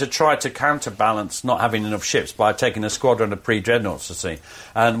Germans had tried to counterbalance not having enough ships by taking a squadron of pre-dreadnoughts to sea,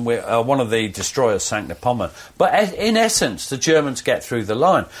 and one of the destroyers sank the Pommern. But in essence, the Germans get through the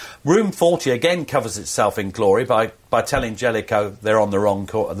line. Room 40 again covers itself in glory by telling Jellicoe they're on the wrong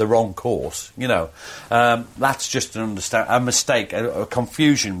course. You know, that's just a mistake, a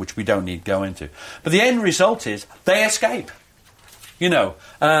confusion which we don't need to go into. But the end result is they escape. You know,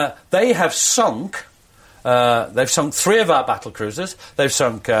 they have sunk. They've sunk 3 of our battle cruisers. They've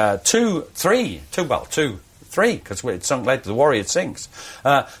sunk 3, because it sunk later. The Warrior sinks.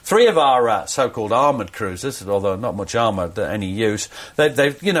 3 of our so-called armoured cruisers, although not much armour any use.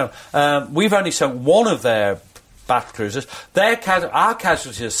 We've only sunk 1 of their battle cruisers. Our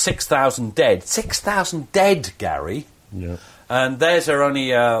casualties are 6,000 dead. 6,000 dead, Gary. Yeah. And theirs are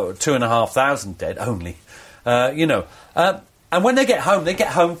only 2,500 dead, only. And when they get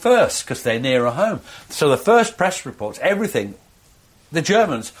home first, because they're nearer home. So the first press reports, everything, the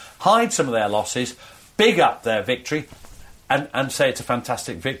Germans hide some of their losses, big up their victory, and say it's a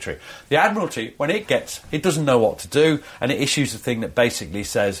fantastic victory. The Admiralty, when it doesn't know what to do, and it issues a thing that basically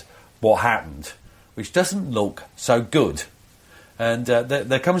says what happened, which doesn't look so good. And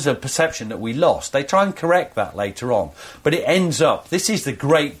there comes a perception that we lost. They try and correct that later on. But it ends up, this is the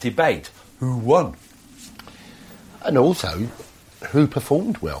great debate, who won? And also, who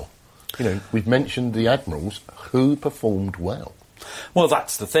performed well? You know, we've mentioned the admirals. Who performed well? Well,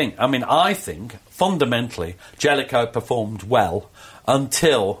 that's the thing. I mean, I think, fundamentally, Jellicoe performed well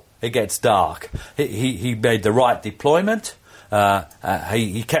until it gets dark. He made the right deployment.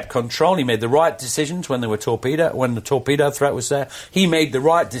 He kept control. He made the right decisions when the torpedo threat was there. He made the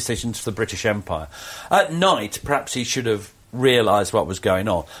right decisions for the British Empire. At night, perhaps he should have realised what was going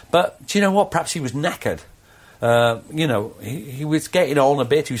on. But do you know what? Perhaps he was knackered. He was getting on a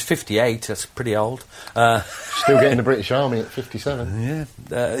bit. He was 58. That's pretty old. Still getting the British Army at 57. Yeah.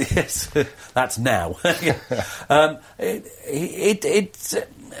 Yes. That's now.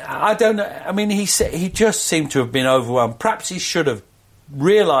 I don't know. I mean, he just seemed to have been overwhelmed. Perhaps he should have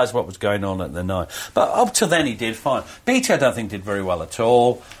realised what was going on at the night. But up to then, he did fine. Beatty, I don't think, did very well at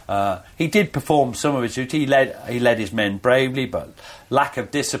all. He did perform some of his duty. He led his men bravely, but lack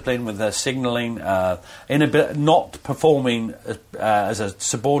of discipline with their signalling, not performing as a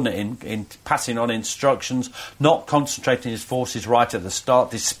subordinate in passing on instructions, not concentrating his forces right at the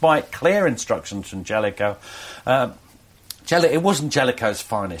start, despite clear instructions from Jellicoe. It wasn't Jellicoe's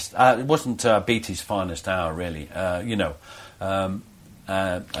finest. It wasn't Beatty's finest hour, really.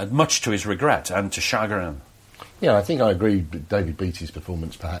 Much to his regret and to chagrin. Yeah, I think I agree. David Beatty's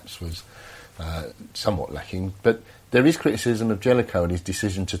performance perhaps was somewhat lacking. But there is criticism of Jellicoe and his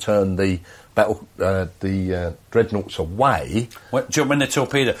decision to turn the dreadnoughts away. When the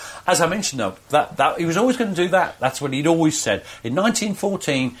torpedo, as I mentioned, though, that he was always going to do that. That's what he'd always said. In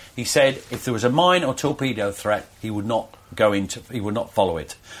 1914, he said if there was a mine or torpedo threat, he would not follow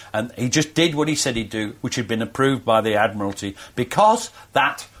it, and he just did what he said he'd do, which had been approved by the Admiralty, because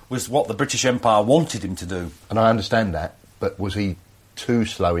that was what the British Empire wanted him to do. And I understand that, but was he too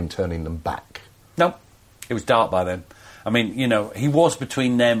slow in turning them back? No, it was dark by then. I mean, he was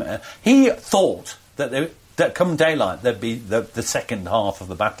between them. He thought that come daylight there'd be the second half of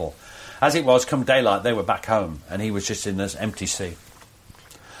the battle. As it was, come daylight they were back home, and he was just in this empty sea.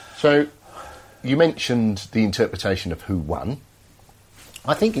 So, you mentioned the interpretation of who won.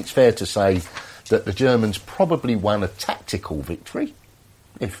 I think it's fair to say that the Germans probably won a tactical victory,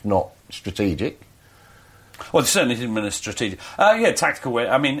 if not strategic. Well, they certainly didn't win a strategic. Tactical way.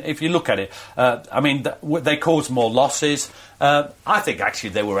 I mean, if you look at it, they caused more losses. I think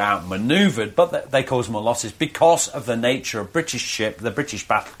actually they were outmanoeuvred, but they caused more losses because of the nature of British ship, the British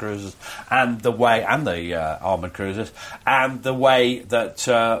battle cruisers, and the armoured cruisers, and the way that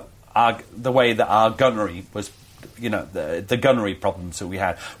our gunnery was. The gunnery problems that we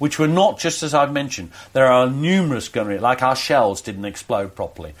had, which were not just as I've mentioned. There are numerous gunnery, like our shells didn't explode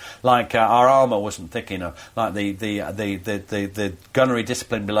properly, like our armour wasn't thick enough, like the gunnery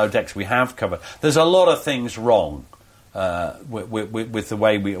discipline below decks we have covered. There's a lot of things wrong with the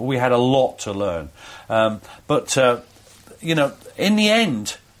way we had a lot to learn. But in the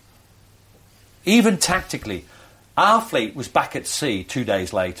end, even tactically, our fleet was back at sea 2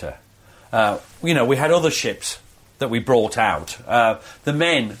 days later. We had other ships that we brought out. The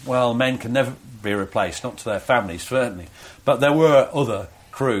men can never be replaced, not to their families, certainly. But there were other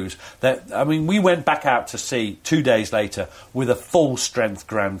crews. We went back out to sea 2 days later with a full-strength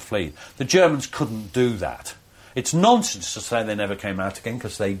Grand Fleet. The Germans couldn't do that. It's nonsense to say they never came out again,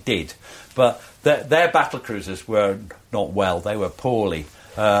 because they did. But their battle cruisers were not well. They were poorly.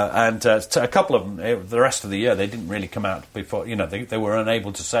 A couple of them, the rest of the year, they didn't really come out before. They were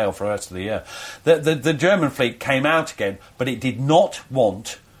unable to sail for the rest of the year. The German fleet came out again, but it did not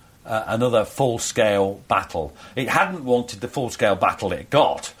want another full-scale battle. It hadn't wanted the full-scale battle it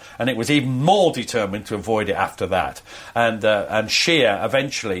got, and it was even more determined to avoid it after that. And Scheer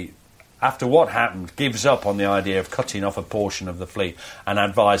eventually, after what happened, gives up on the idea of cutting off a portion of the fleet and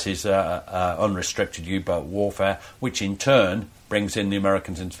advises unrestricted U-boat warfare, which in turn brings in the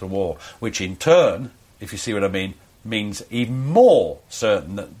Americans into the war, which in turn, if you see what I mean, means even more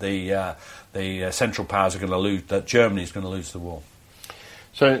certain that the Central Powers are going to lose, that Germany is going to lose the war.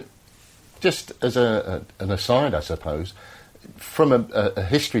 So, just as an aside, I suppose, from a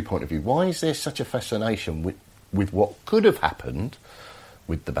history point of view, why is there such a fascination with what could have happened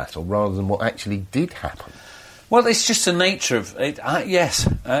with the battle rather than what actually did happen? Well, it's just the nature of it. Yes,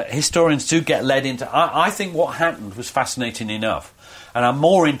 historians do get led into... I think what happened was fascinating enough, and I'm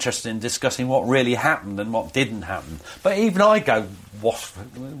more interested in discussing what really happened than what didn't happen. But even I go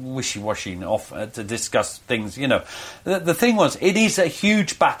wishy-washy off to discuss things, The thing was, it is a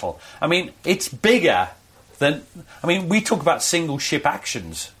huge battle. I mean, it's bigger than... we talk about single-ship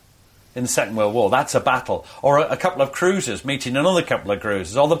actions in the Second World War. That's a battle. Or a couple of cruisers meeting another couple of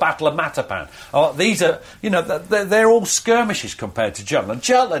cruisers. Or the Battle of Matapan. Or these are, they're all skirmishes compared to Jutland.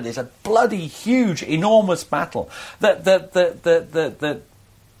 Jutland is a bloody huge, enormous battle. The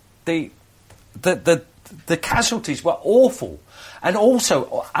casualties were awful. And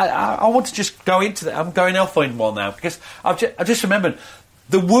also, I want to just go into that. I'm going off in one now, because I've just remembered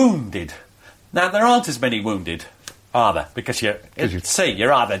the wounded. Now, there aren't as many wounded, are there? Because you're at sea,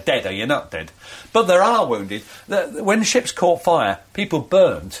 you're either dead or you're not dead. But there are wounded. When ships caught fire, people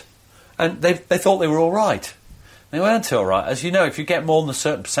burned, and they thought they were all right. They weren't all right. As you know, if you get more than a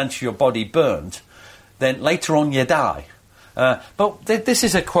certain percentage of your body burned, then later on you die. But this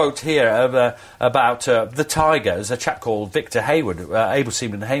is a quote here about the Tiger. There's a chap called Victor Hayward, Able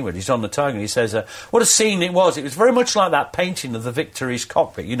Seaman Hayward. He's on the Tiger, and he says, what a scene it was. It was very much like that painting of the Victory's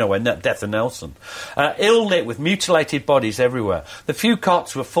cockpit, when Death of Nelson. Ill-lit with mutilated bodies everywhere. The few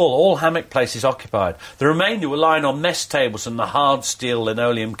cots were full, all hammock places occupied. The remainder were lying on mess tables and the hard steel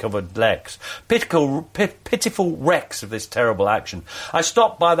linoleum-covered decks. Pitiful wrecks of this terrible action. I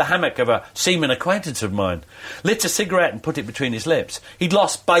stopped by the hammock of a seaman acquaintance of mine, lit a cigarette and put it between his lips. He'd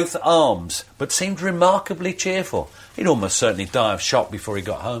lost both arms, but seemed remarkably cheerful. He'd almost certainly die of shock before he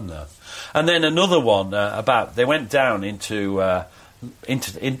got home, though. And then another one about they went down into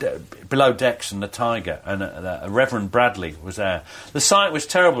below decks and the Tiger, and Reverend Bradley was there. The sight was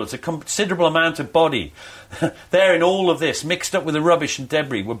terrible. It's a considerable amount of body. There in all of this, mixed up with the rubbish and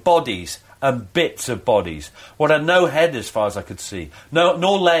debris, were bodies and bits of bodies. What had no head as far as I could see, nor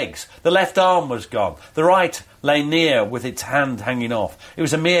legs. The left arm was gone. The right lay near with its hand hanging off. It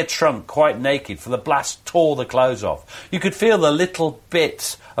was a mere trunk, quite naked, for the blast tore the clothes off. You could feel the little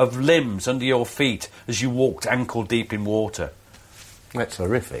bits of limbs under your feet as you walked ankle deep in water. That's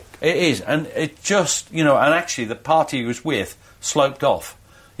horrific. It is, and it just, and actually the party he was with sloped off.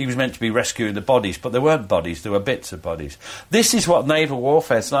 He was meant to be rescuing the bodies, but there weren't bodies, there were bits of bodies. This is what naval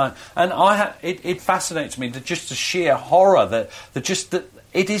warfare's like, and it fascinates me, that just the sheer horror, that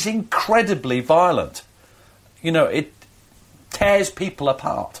it is incredibly violent. It tears people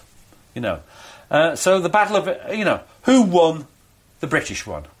apart, So the Battle of, who won? The British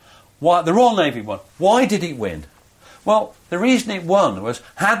won. Why? The Royal Navy won. Why did it win? Well, the reason it won was,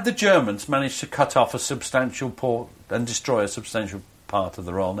 had the Germans managed to cut off a substantial port and destroy a substantial part of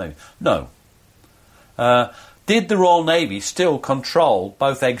the Royal Navy? No. Did the Royal Navy still control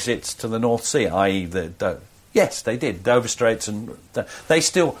both exits to the North Sea, i.e. Yes, they did. Dover Straits, and they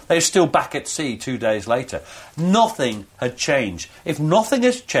were still back at sea 2 days later. Nothing had changed. If nothing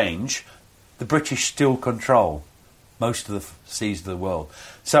has changed, the British still control most of the seas of the world.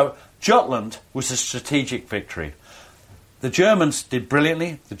 So Jutland was a strategic victory. The Germans did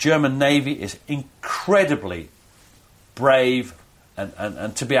brilliantly. The German Navy is incredibly brave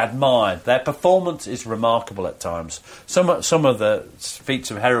and to be admired. Their performance is remarkable at times. Some of the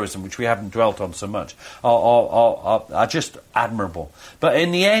feats of heroism, which we haven't dwelt on so much, are just admirable. But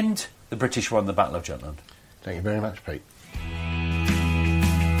in the end, the British won the Battle of Jutland. Thank you very much, Pete.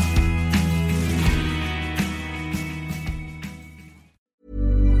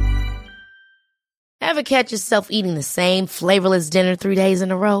 Ever catch yourself eating the same flavorless dinner 3 days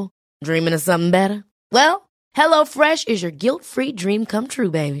in a row? Dreaming of something better? Well, HelloFresh is your guilt-free dream come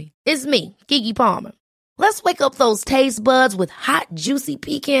true, baby. It's me, Keke Palmer. Let's wake up those taste buds with hot, juicy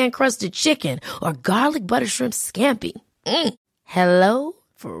pecan-crusted chicken or garlic butter shrimp scampi. Hello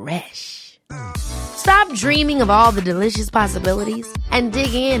Fresh. Stop dreaming of all the delicious possibilities and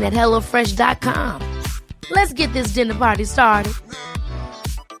dig in at HelloFresh.com. Let's get this dinner party started.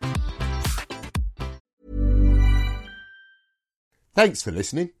 Thanks for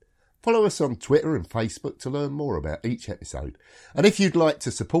listening. Follow us on Twitter and Facebook to learn more about each episode. And if you'd like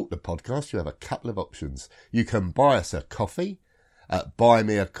to support the podcast, you have a couple of options. You can buy us a coffee at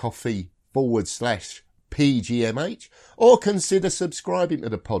buymeacoffee.com/PGMH, or consider subscribing to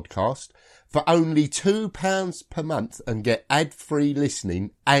the podcast for only £2 per month and get ad-free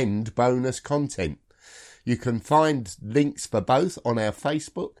listening and bonus content. You can find links for both on our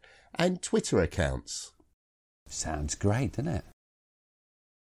Facebook and Twitter accounts. Sounds great, doesn't it?